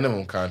on the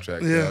minimum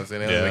contract. You know what I'm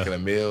saying? They're making a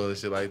meal and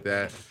shit like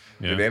that.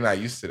 Yeah. They're not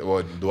used to it.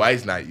 Well,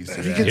 Dwight's not used to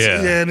If he that. gets,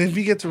 Yeah. and if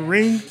he gets a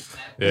ring,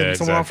 Yeah, and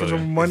someone offers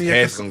exactly. him money, His I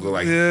head's guess- gonna go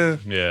like- yeah.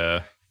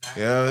 Yeah.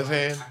 You know what I'm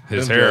saying?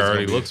 His Them hair dreads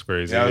already gonna be- looks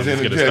crazy. Yeah, I was He's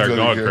saying gonna the start dreads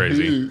going gonna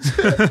crazy.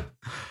 get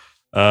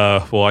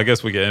huge. Well, I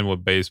guess we get in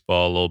with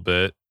baseball a little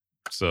bit.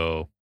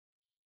 So,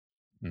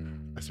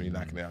 That's when you're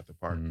knocking it out the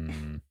park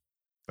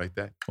like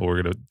that. well,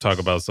 we're gonna talk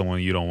about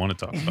someone you don't want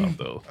to talk about,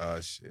 though. Oh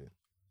shit.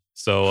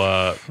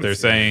 So they're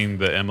saying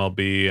the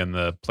MLB and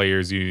the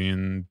Players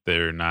Union,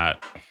 they're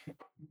not.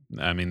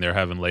 I mean, they're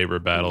having labor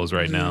battles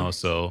right now.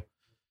 So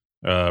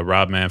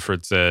Rob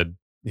Manfred said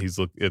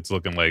it's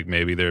looking like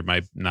maybe there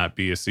might not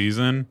be a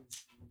season,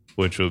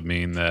 which would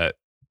mean that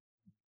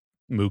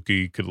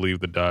Mookie could leave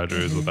the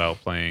Dodgers without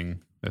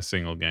playing a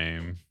single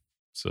game.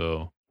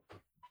 So,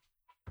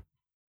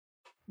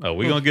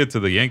 we're gonna get to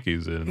the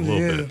Yankees in a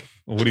little bit.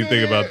 What do you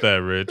think about that,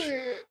 Rich?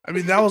 I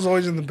mean, that was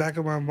always in the back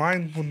of my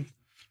mind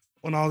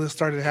when all this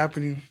started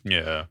happening.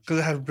 Yeah, Because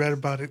I had read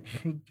about it.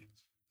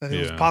 That it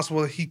was Yeah.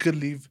 possible that he could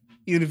leave,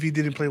 even if he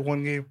didn't play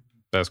one game.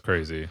 that's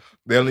crazy.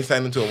 They only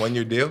signed him to a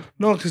 1-year deal?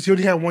 No, because he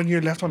only had 1 year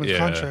left on his Yeah.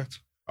 contract.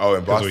 Oh,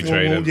 in 'Cause we Boston.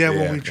 traded him.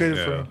 When we traded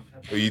for Yeah. him.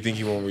 Well, you think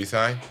he won't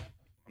resign?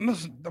 No,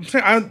 I'm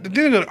saying I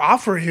didn't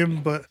offer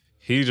him, but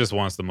He just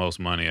wants the most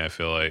money, I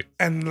feel like.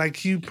 and like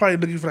he probably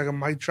looking for like a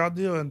Mike Trout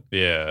deal, and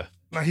Yeah,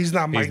 like, he's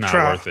not Mike he's not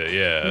Trout. worth it.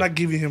 Yeah, I'm not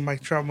giving him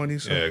Mike Trout money.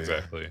 So yeah,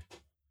 exactly.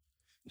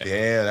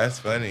 Damn, that's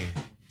funny.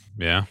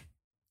 Yeah,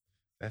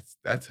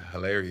 That's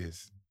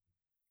hilarious.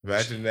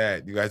 Imagine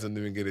that. You guys don't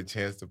even get a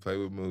chance to play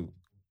with Mook.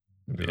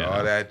 Did Yeah.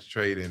 all that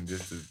trading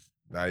just to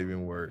not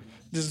even work.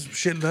 just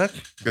shit luck.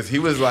 Because he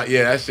was like,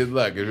 yeah, that's shit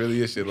luck. It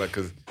really is shit luck.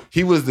 Because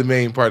he was the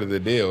main part of the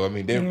deal. I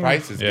mean, their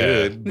price is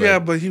Yeah.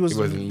 good. But he was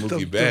wasn't the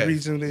Mookie Betts.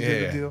 reason they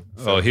did Yeah. the deal.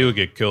 Oh, he would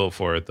get killed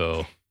for it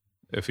though,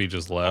 if he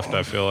just left.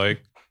 I feel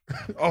like,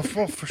 Oh,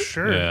 for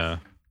sure. yeah,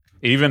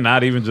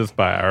 not even just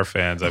by our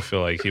fans. I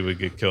feel like he would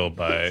get killed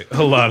by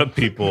a lot of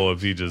people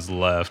if he just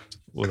left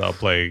without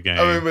playing a game.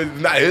 I mean, but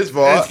it's not his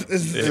fault.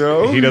 You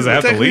know? He doesn't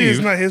have to Technically, leave. It's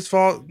not his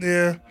fault.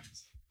 Yeah,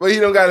 But he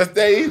don't got to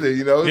stay either,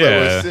 you know? It's like,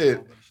 well,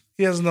 shit.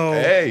 he has no.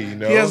 Hey, you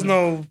know? He has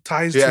no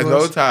ties. He to has no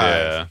us. ties.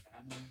 Yeah,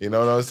 You know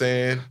what I'm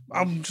saying?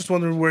 I'm just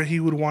wondering where he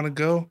would want to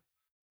go.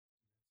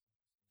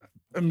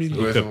 I mean,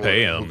 Who could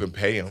pay him? Who could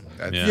pay him?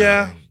 That's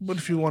yeah, but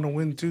if you want to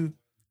win too,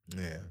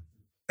 Yeah.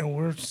 and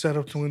we're set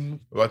up to win.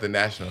 What about the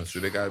Nationals? Do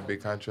they got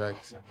big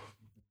contracts?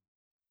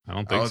 I don't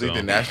I think don't so. think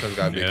the Nationals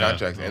got big Yeah,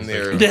 contracts, I don't and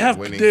think they're so. They have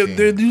winning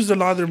they team. used a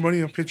lot of their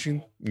money on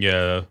pitching,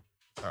 Yeah,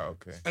 Oh,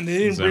 okay. and they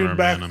didn't Zimmerman, bring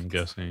back. I'm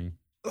guessing.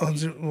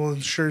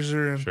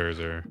 Scherzer and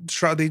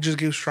Scherzer. They just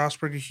gave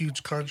Strasburg a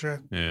huge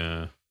contract,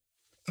 Yeah.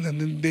 and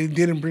then they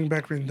didn't bring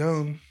back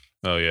Rendon.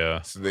 Oh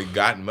yeah. So they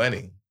got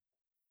money.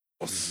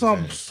 So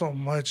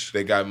much.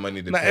 They got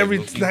money to Not pay every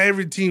Mookie. not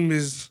every team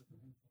is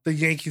the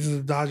Yankees and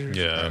the Dodgers.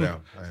 Yeah. I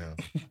know.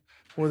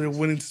 Where they're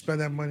willing to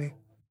spend that money.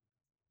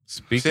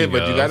 Speaking Shit,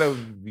 but of,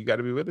 you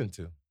gotta be willing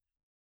to.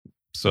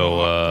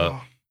 so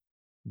Oh,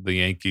 the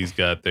Yankees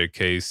got their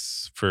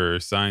case for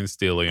sign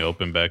stealing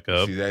open back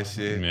up. See that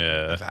shit?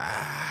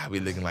 Yeah. We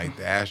looking like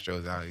the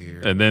Astros out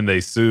here. And then they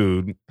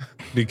sued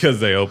because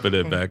they opened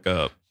it back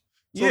up.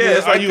 so yeah,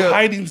 it's are like you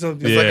hiding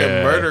something? It's like Yeah.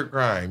 a murder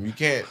crime. You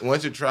can't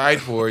once you're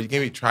tried for it, you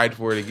can't be tried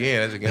for it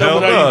again. That's against Hell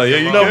the no, law. yeah,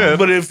 you No, can.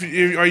 but if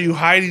are you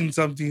hiding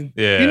something?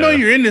 Yeah. You know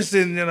you're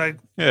innocent. And you're like,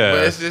 Yeah.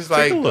 But it's just Take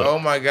like, a look. oh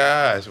my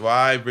gosh,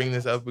 why bring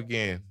this up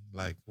again?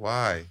 Like,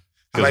 why?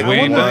 'Cause Like, we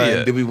ain't won. done it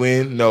yet. Did we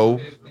win?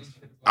 No.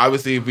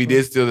 Obviously, if we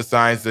did steal the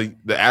signs, the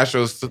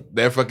Astros,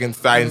 their fucking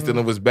sign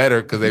stealing was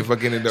better because they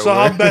fucking ended up. so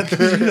how winning.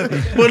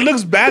 bad? Well, it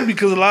looks bad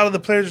because a lot of the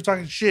players are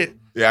talking shit.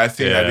 Yeah, I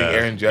seen. I think Yeah.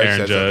 Aaron Judge. Aaron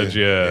said Judge,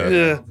 something. yeah.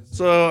 Yeah.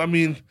 So I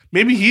mean,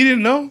 maybe he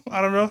didn't know.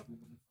 I don't know.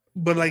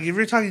 But like, if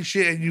you're talking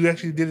shit and you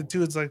actually did it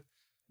too, it's like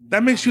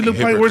that makes you look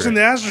probably worse than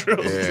the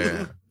Astros.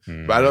 Yeah.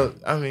 Hmm. But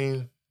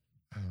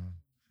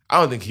I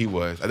don't think he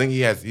was. I think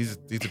he's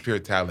a pure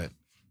talent.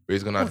 But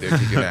he's going out there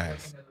kicking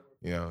ass.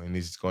 You know, and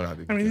he's just going out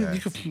there I kicking mean, you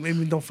ass. could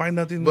maybe don't find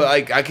nothing. But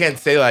like, I can't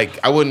say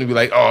like I wouldn't be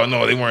like, oh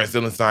no, they weren't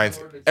stealing signs.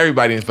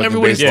 Everybody in fucking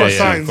Everybody baseball steals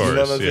signs. You know what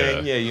I'm Of course,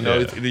 saying? yeah. Yeah, you know,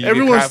 Yeah. it's either you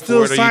everyone get caught still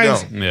for it or you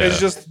signs. don't. Yeah. It's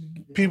just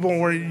people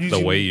were using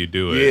the way you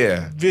do it.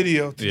 Yeah.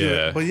 video to do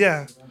Yeah. it. But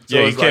yeah, So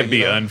Yeah, you it's can't like, be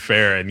you know-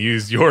 unfair and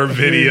use your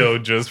video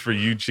just for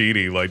you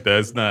cheating. Like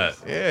that's not.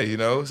 Yeah, you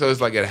know. So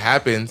it's like it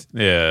happens.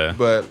 Yeah.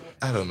 But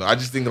I don't know. I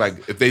just think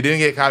like if they didn't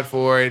get caught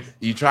for it,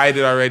 you tried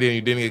it already and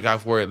you didn't get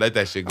caught for it, let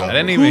that shit go. I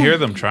didn't even hear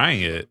them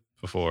trying it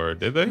before,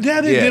 did they? yeah,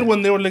 they Yeah. did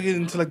when they were looking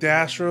into like the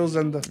Astros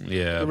and the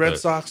Yeah. Red but-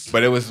 Sox.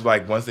 But it was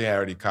like once they had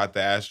already caught the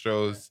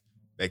Astros,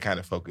 they kind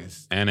of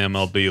focused. And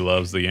MLB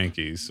loves the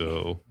Yankees,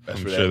 so That's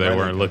I'm where sure that they money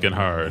weren't comes looking from.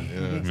 hard. You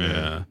know what I'm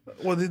Yeah.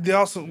 Well, they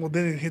also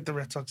they didn't hit the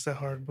Red Sox that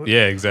hard. But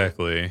Yeah,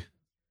 exactly.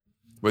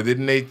 But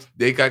didn't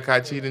they got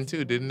caught cheating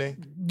too, didn't they?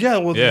 yeah,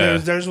 well, Yeah.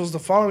 theirs was the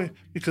following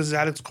because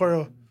Alex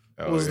Cora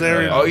was yeah.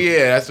 there. Oh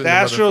yeah, that's what The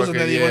Astros, and motherfucker-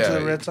 then he went to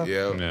the Red Sox.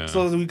 Yeah. Yeah.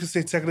 So we could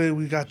say technically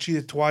we got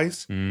cheated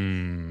twice.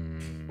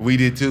 Mm. We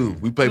did too.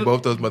 We played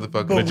both those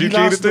motherfuckers. But you we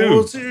lost cheated the too.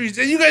 World Series,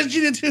 and you guys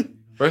cheated too.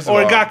 First of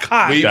Or all, got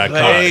caught. we Got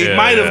played- caught. Yeah,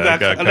 Might have yeah, got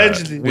caught, caught.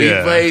 allegedly. We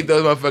Yeah. played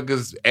those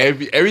motherfuckers.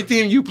 Every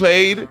team you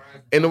played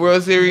in the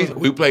World Series,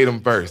 we played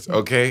them first.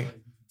 Okay,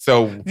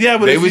 so Yeah,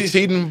 but they if was you-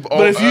 cheating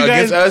but if you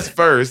against guys- us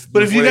first.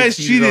 but if you before they guys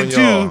cheated on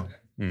y'all.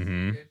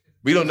 Mm-hmm.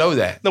 We don't know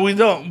that. No, we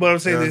don't. But I'm You know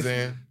saying what I'm if,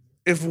 saying?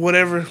 if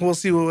whatever, we'll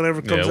see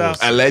whatever comes we'll out.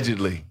 see.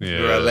 Allegedly, Yeah.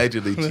 we're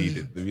allegedly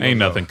cheated. We don't Ain't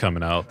know. nothing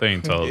coming out. They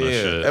ain't telling us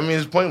Yeah, shit. I mean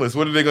it's pointless.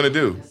 What are they gonna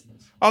do?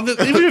 Even if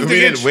we they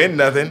didn't get, win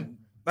nothing.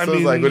 I So it's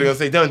mean- like, what are they gonna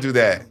say? Don't do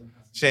that.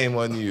 Shame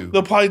on you.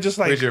 they'll probably just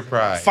like Where's your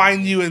pride?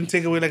 find you and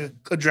take away like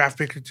a draft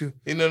pick or two.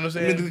 You know what I'm I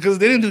saying? mean, because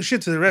they didn't do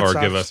shit to the Red Or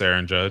Sox. give us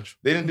Aaron Judge.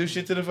 They didn't do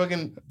shit to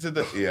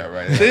the yeah,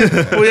 right.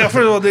 Well, yeah. First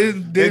of all, they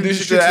didn't do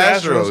shit to the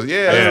Astros.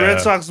 Yeah. And the Yeah. Red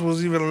Sox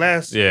was even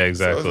less. Yeah, So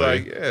exactly. it's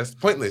like, yeah, it's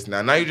pointless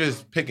now. Now you're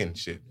just picking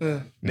shit.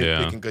 Yeah. Yeah.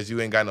 Nitpicking because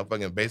you ain't got no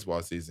fucking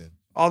baseball season.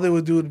 All they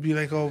would do would be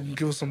like, "Oh,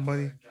 give us some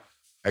money."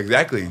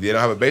 Exactly. They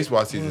don't have a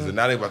baseball season, so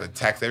now they're about to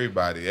tax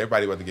everybody.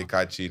 Everybody about to get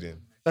caught cheating.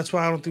 That's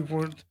why I don't think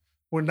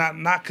we're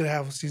not gonna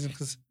have a season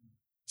because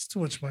it's too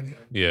much money.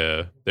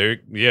 yeah, they're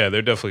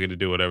definitely gonna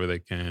do whatever they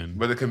can.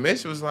 But the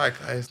commission was like,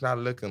 "Hey, it's not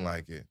looking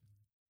like it.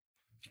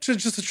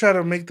 Just to try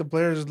to make the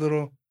players a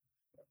little.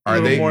 Are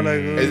little they? more like,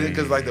 Is it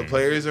because like the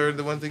players are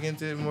the ones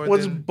against it more?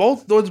 What's than,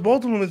 both? Though it's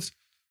both of them.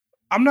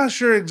 I'm not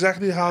sure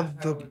exactly how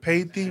the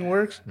pay thing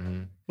works,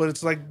 Mhm. but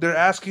it's like they're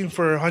asking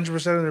for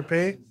 100% of their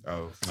pay,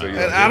 Oh, so And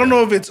you and I don't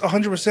know if it's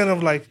 100%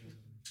 of like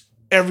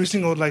every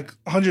single like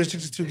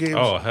 162 games.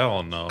 Oh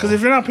hell no! Because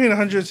if you're not paying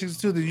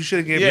 162, then you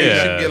shouldn't get Yeah, paid. you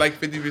Yeah. should get like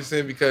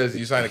 50% because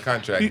you signed a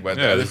contract, but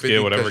the Yeah, other just 50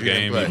 get whatever because you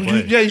didn't game play.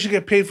 you play. You should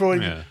get paid for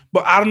it. Yeah.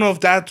 But I don't know if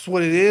that's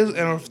what it is,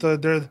 and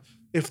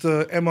if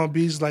the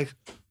MLB's like,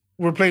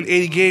 we're playing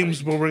 80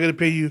 games, but we're gonna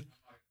pay you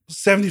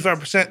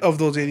 75% of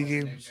those 80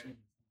 games.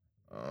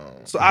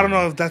 So I don't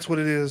know if that's what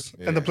it is,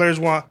 and the Yeah. players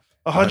want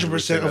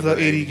 100% of the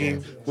 80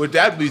 games. Would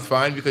that be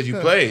fine because you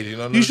played? You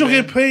know, what You I'm should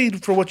saying? get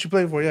paid for what you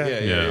play for. Yeah,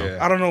 Yeah. yeah.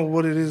 I don't know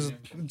what it is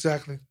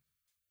exactly,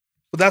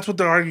 but that's what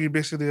they're arguing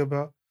basically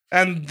about.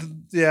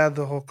 And yeah,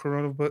 the whole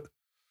Corona, but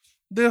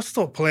they'll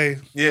still play.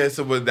 Yeah,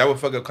 so but that would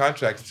fuck up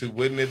contracts too,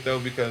 wouldn't it though?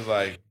 Because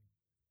like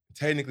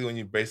technically when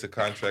you base a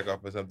contract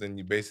off of something,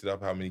 you base it off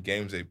how many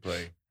games they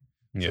play.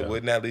 yeah. So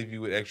wouldn't that leave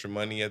you with extra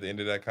money at the end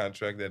of that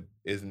contract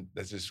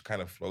that's just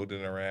kind of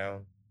floating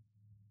around?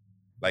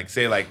 Like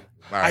say like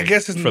all I right,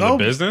 guess it's for no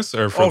the business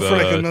or for Oh, the for,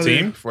 like, another-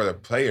 team? for the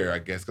player, I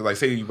guess. Cause like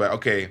say you like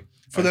okay,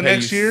 For I'm the paying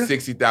next you year?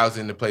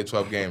 60,000 to play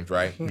 12 games,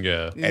 right? Yeah.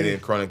 Yeah. And then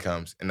Corona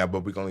comes, and now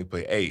but we can only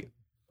play 8.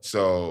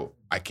 So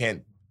I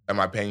can't. Am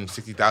I paying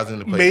 60,000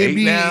 to play 8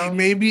 now?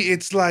 Maybe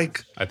it's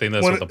like I think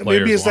that's what the players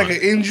maybe it's want. like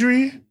an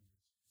injury,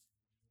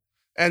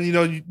 and you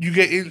know you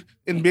get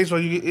in baseball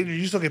you get injured,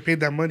 you still get paid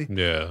that money.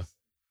 Yeah.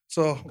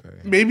 So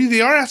maybe they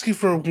are asking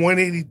for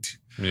 180,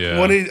 Yeah.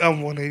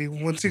 180,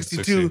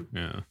 162. 60,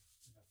 yeah.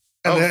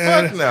 And Oh,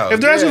 then- fuck no. If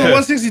they're asking for Yeah.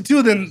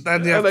 162, then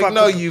yeah, I'm like, fuck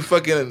no, it. you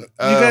fucking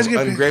guys get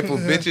paid- ungrateful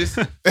bitches.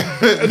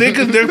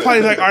 They're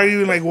probably like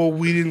arguing like, well,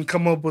 we didn't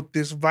come up with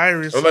this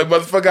virus. I'm like,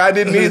 motherfucker, I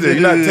didn't either.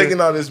 You're not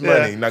taking all this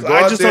money. Yeah. Now So go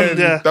I out just there don't- and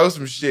yeah. throw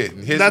some shit.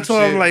 And hit That's some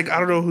why I'm shit. like, I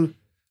don't know who.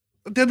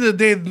 At the end of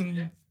the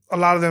day, a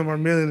lot of them are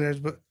millionaires,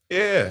 but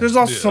Yeah. there's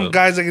also Yeah. some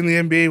guys like in the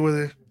NBA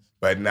where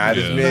But not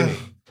as Yeah. many.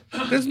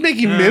 they're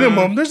making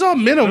minimum. There's all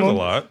There's minimum. a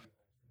lot.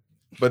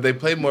 But they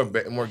play more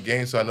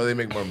games, so I know they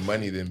make more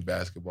money than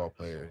basketball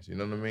players. You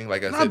know what I mean?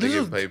 Like I No, said, they this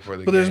get is- paid for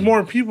the But there's game.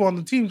 more people on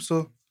the team,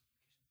 so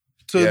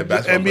Yeah, the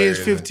basketball NBA is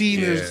players, 15.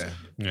 yeah.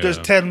 There's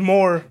 10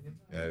 more,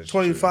 Yeah, that's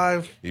true.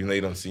 25. Even though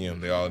you don't see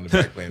them, they all in the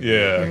back playing.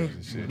 Yeah. video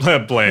games and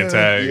shit. Playing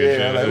tag. Yeah,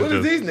 and like shit. what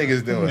are these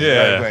niggas doing?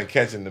 Yeah. Like, playing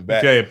catch in the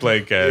back. Okay,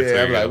 play catch. Yeah,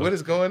 there I'm you like, go. what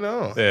is going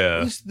on?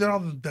 Yeah. They're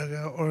all in the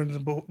dugout or in the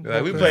boat. They're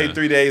like, we bullpen. played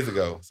 3 days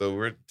ago, so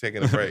we're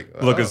taking a break.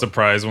 Looking Oh.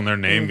 surprised when their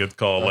name gets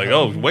called. Like,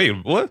 oh, wait,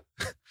 what?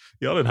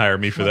 Y'all didn't hire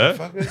me for that.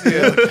 Motherfuckers,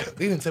 yeah.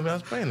 They didn't tell me I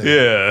was playing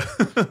that.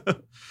 Yeah.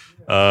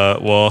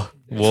 Well,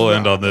 we'll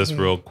end on this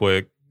real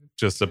quick.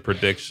 Just a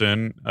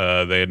prediction.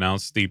 They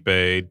announced Stipe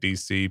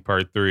DC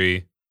Part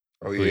 3.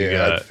 Oh Who you yeah,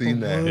 got? I've seen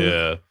that.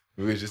 Yeah.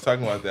 We were just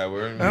talking about that.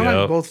 We're I Yep.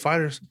 like both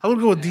fighters. I would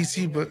go with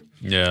DC, but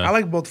Yeah. I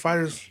like both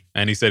fighters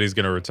And he said he's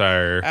going to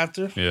retire.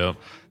 after. Yep.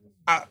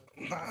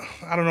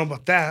 I don't know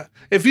about that.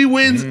 If he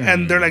wins Mm.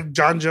 and they're like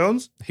John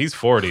Jones, He's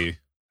 40.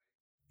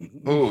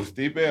 Ooh,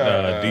 Stipe.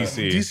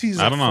 DC. DC's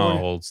I like don't know 40.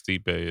 how old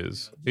Stipe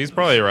is. He's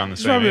probably around the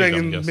he's same probably age, like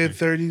I'm in guessing. mid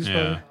 30s.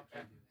 Yeah.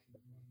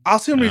 I'll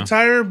see him Yeah.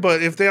 retire,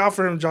 but if they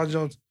offer him John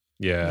Jones,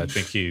 Yeah, I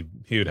think he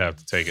would have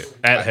to take it.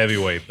 At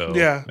heavyweight, though.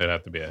 Yeah. It'd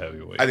have to be a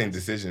heavyweight. I think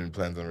Decision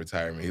plans on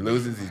retirement. He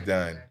loses, he's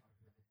done.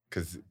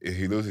 Because if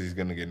he loses, he's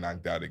gonna get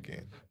knocked out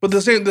again. but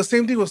the same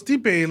thing with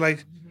Stipe.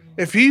 Like,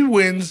 if he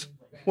wins,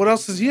 what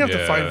else does he have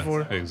to fight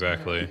for?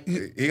 Exactly.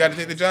 He got to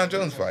take the John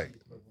Jones fight.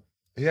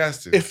 He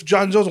has to. If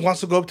John Jones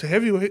wants to go up to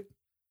heavyweight,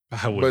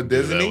 I wouldn't But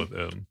do doesn't that he? with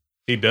him.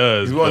 He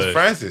does. he wants but-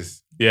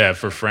 Francis. Yeah,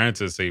 for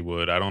Francis, he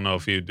would. I don't know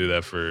if he would do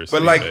that for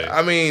But Stipe. like,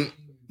 I mean,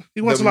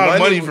 He wants a lot of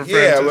money for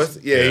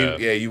Francis.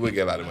 You would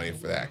get a lot of money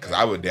for that because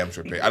I would damn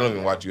sure pay. I don't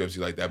even watch UFC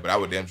like that, but I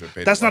would damn sure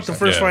pay. That's not the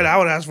first fight I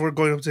would ask for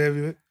going up to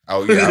heavyweight.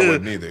 Oh yeah, I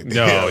wouldn't either.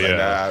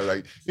 No,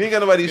 like you ain't got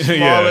nobody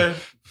smaller. Yeah.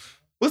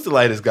 What's the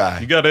lightest guy?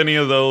 You got any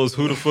of those?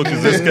 Who the fuck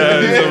is this guy?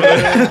 Over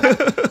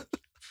there?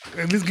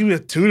 At least give me a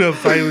tune-up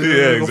fight.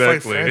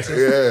 Exactly.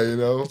 Yeah, you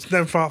know. It's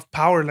never off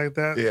power like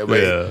that. Yeah,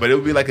 but it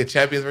would be like a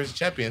champions versus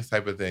champions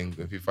type of thing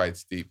if he fights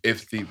Steve. If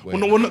Steve wins.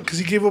 Well, no, because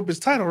he gave up his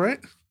title, right?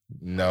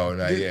 No,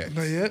 not yet.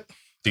 Not yet.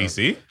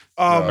 DC?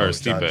 No, or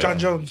Stipe? John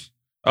Jones.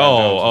 I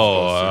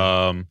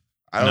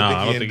I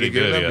don't think he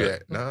good ended up yet.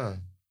 yet. No.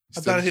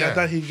 I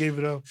thought he gave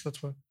it up.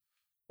 That's why.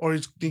 Or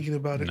he's thinking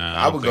about it. Nah,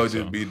 I would go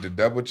to be the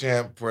double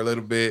champ for a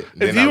little bit.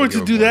 If he were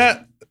to do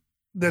that,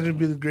 then it'd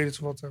be the greatest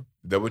of all time.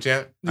 Double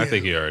champ? I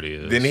think he already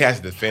is. Then he has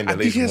to defend at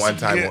least one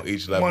time on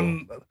each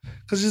level.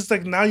 Because it's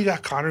like now you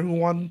got Conor who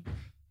won,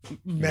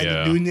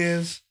 Manny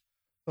Nunez,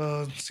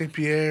 St.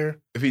 Pierre.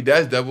 If he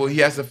does double, he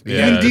has to.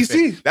 In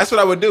DC. That's what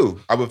I would do.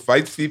 I would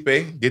fight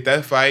Stipe, get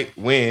that fight,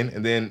 win,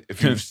 and then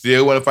if you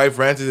still want to fight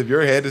Francis, if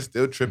your head is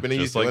still tripping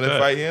and you still want to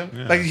fight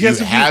him, like he has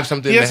to have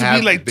something. He has to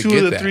be like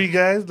two of the three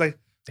guys, like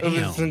Damn.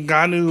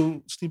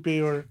 Ngannou,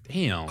 Stipe, or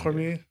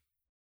Cormier.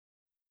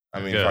 I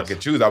mean, if I could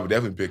choose, I would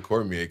definitely pick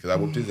Cormier because I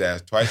whooped his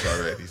ass twice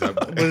already. So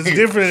but it's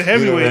different in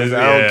heavyweight.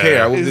 I don't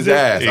care. I whooped his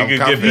ass.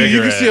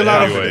 You can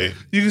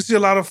see a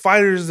lot of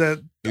fighters that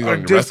he's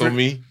going to wrestle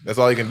me. That's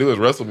all he can do is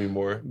wrestle me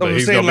more. But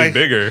he's going to be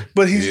bigger.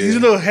 But he's a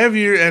little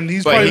heavier, and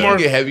he's probably more.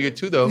 He can get heavier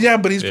too, though. Yeah,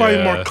 but he's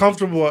probably more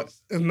comfortable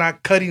and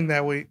not cutting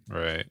that weight.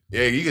 Right.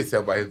 Yeah, you can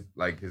tell by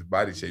his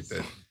body shape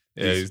that.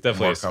 Yeah, he's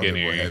definitely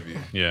skinnier.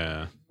 Heavier.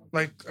 Yeah.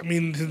 Like, I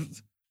mean, did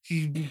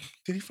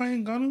he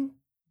fight Ngannou?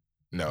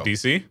 No.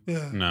 DC?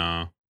 Yeah.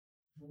 No.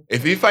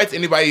 If he fights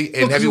anybody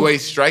in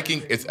heavyweight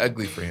striking, it's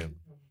ugly for him.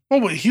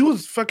 Oh, but he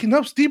was fucking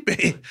up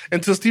Stipe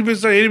until Stipe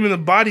started hitting him in the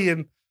body,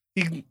 and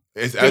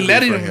it's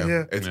ugly for him.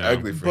 Yeah. It's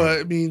ugly for him. But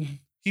I mean,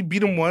 he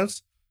beat him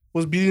once.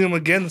 Was beating him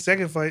again the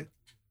second fight.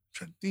 I'm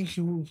trying to think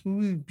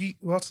who he beat.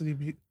 Who else did he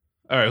beat?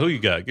 All right, who you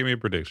got? Give me a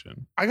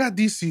prediction. I got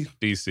DC.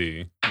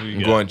 DC. I'm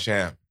going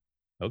champ.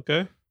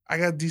 Okay. I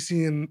got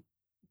DC and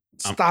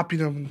stopping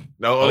him.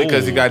 No, only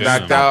because he got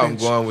knocked out. I'm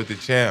going with the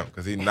champ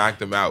because he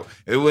knocked him out.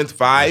 It went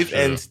 5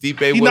 and Stipe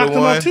would have won. He knocked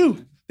him out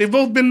too. They've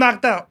both been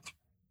knocked out.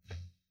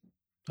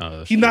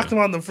 He knocked him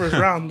out in the first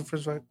round, the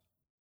first fight.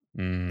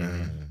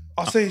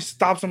 I'll say he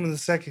stops him in the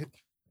second.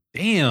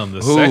 Damn,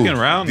 the second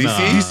round? DC? Nah.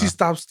 DC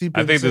stops Stipe.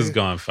 I think this is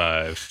going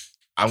 5.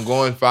 I'm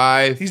going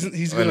 5.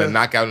 He's going to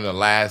knock out in the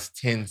last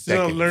 10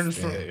 seconds. Learn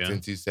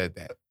since you said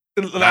that.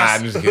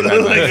 I'm just kidding.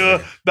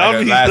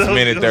 Last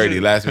minute 30.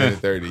 Last minute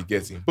 30.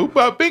 Gets him. Boop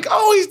up. Bink.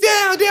 Oh, he's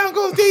down. Down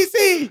goes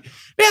DC.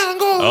 Down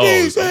goes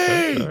DC.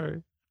 Okay.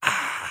 Sorry.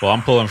 Well,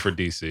 I'm pulling for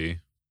DC.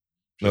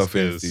 No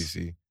offense,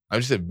 DC. I'm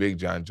just a big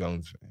John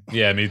Jones fan.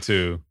 Yeah, me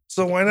too.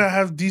 So why not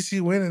have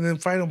DC win and then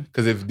fight him?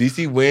 Because if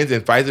DC wins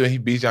and fights him and he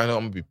beats John, I'm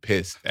gonna be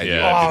pissed.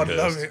 Yeah, I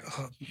love it.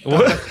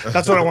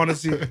 That's what I want to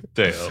see.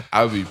 Damn.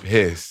 I would be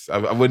pissed. I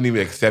wouldn't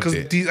even accept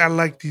it. Because I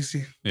like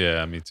DC.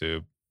 Yeah, me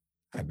too.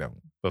 I don't.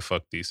 But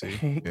fuck DC.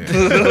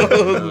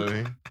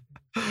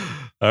 Yeah.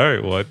 All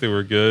right. Well, I think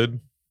we're good.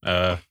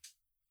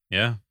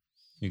 Yeah.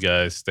 You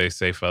guys stay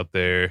safe out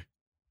there.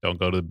 Don't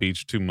go to the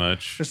beach too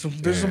much.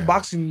 There's some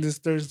boxing this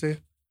Thursday.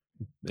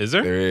 Is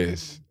there? There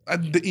is.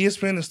 The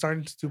ESPN is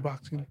starting to do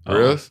boxing.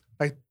 Really?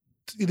 Like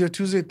either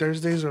Tuesday,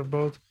 Thursdays, or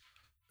both.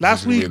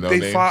 Last week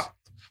they fought.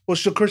 Well,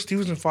 Shakur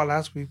Stevenson fought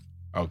last week.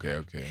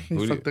 Okay.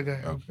 He fucked the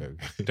guy. Okay.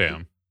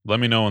 Damn. Let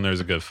me know when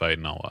there's a good fight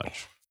and I'll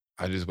watch.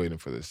 I'm just waiting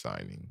for the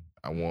signing.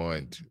 I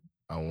want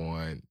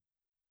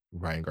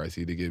Ryan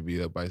Garcia to get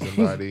beat up by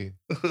somebody.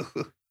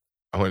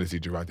 I want to see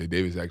Gervonta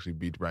Davis actually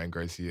beat Ryan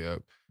Garcia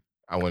up.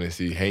 I want to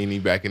see Haney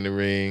back in the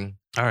ring.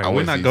 All right,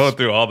 we're not going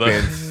through all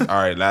that. All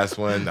right, last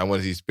one. I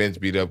want to see Spence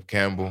beat up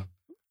Campbell.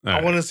 Right.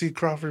 I want to see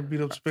Crawford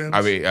beat up Spence.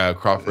 I mean,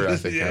 Crawford. I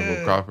said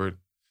Campbell Crawford.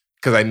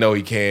 Because I know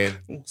he can.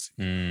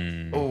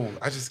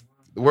 The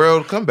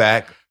world, come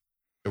back.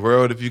 The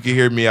world, if you can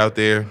hear me out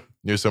there,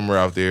 you're somewhere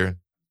out there.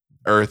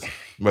 Earth,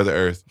 Mother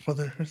Earth.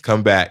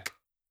 Come back.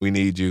 We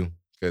need you.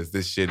 Because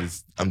this shit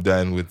is, I'm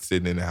done with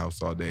sitting in the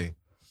house all day.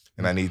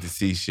 And I need to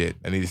see shit.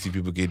 I need to see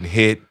people getting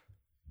hit.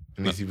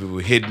 I need to see people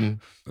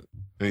hitting.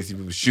 I need to see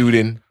people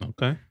shooting.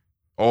 Okay.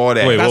 All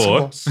that. Wait,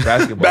 Basketball. Sports, John.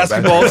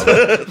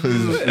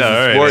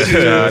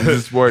 This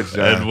is sports,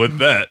 John. And with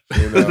that.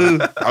 You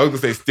know, I was going to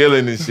say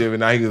stealing and shit, but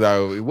now he's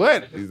like,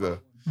 what? He's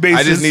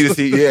I just need to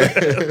see,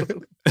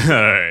 All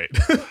right.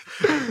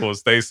 Well,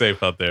 stay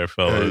safe out there,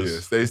 fellas. Yeah,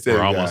 stay safe,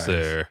 We're almost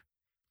there.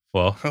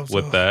 Well,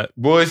 with that.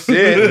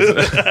 Bullshit.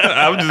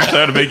 I'm just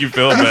trying to make you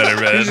feel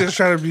better, man. He's just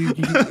trying to be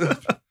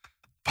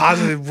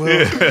positive, Will.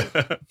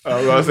 Yeah. I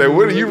was going to say,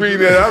 what are you reading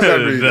that? I'm not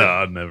reading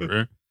No,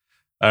 never.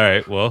 All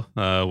right. Well,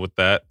 with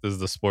that, this is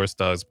the Sports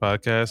Dogs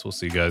Podcast. We'll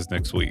see you guys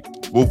next week.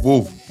 Woof,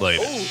 woof.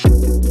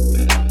 Later.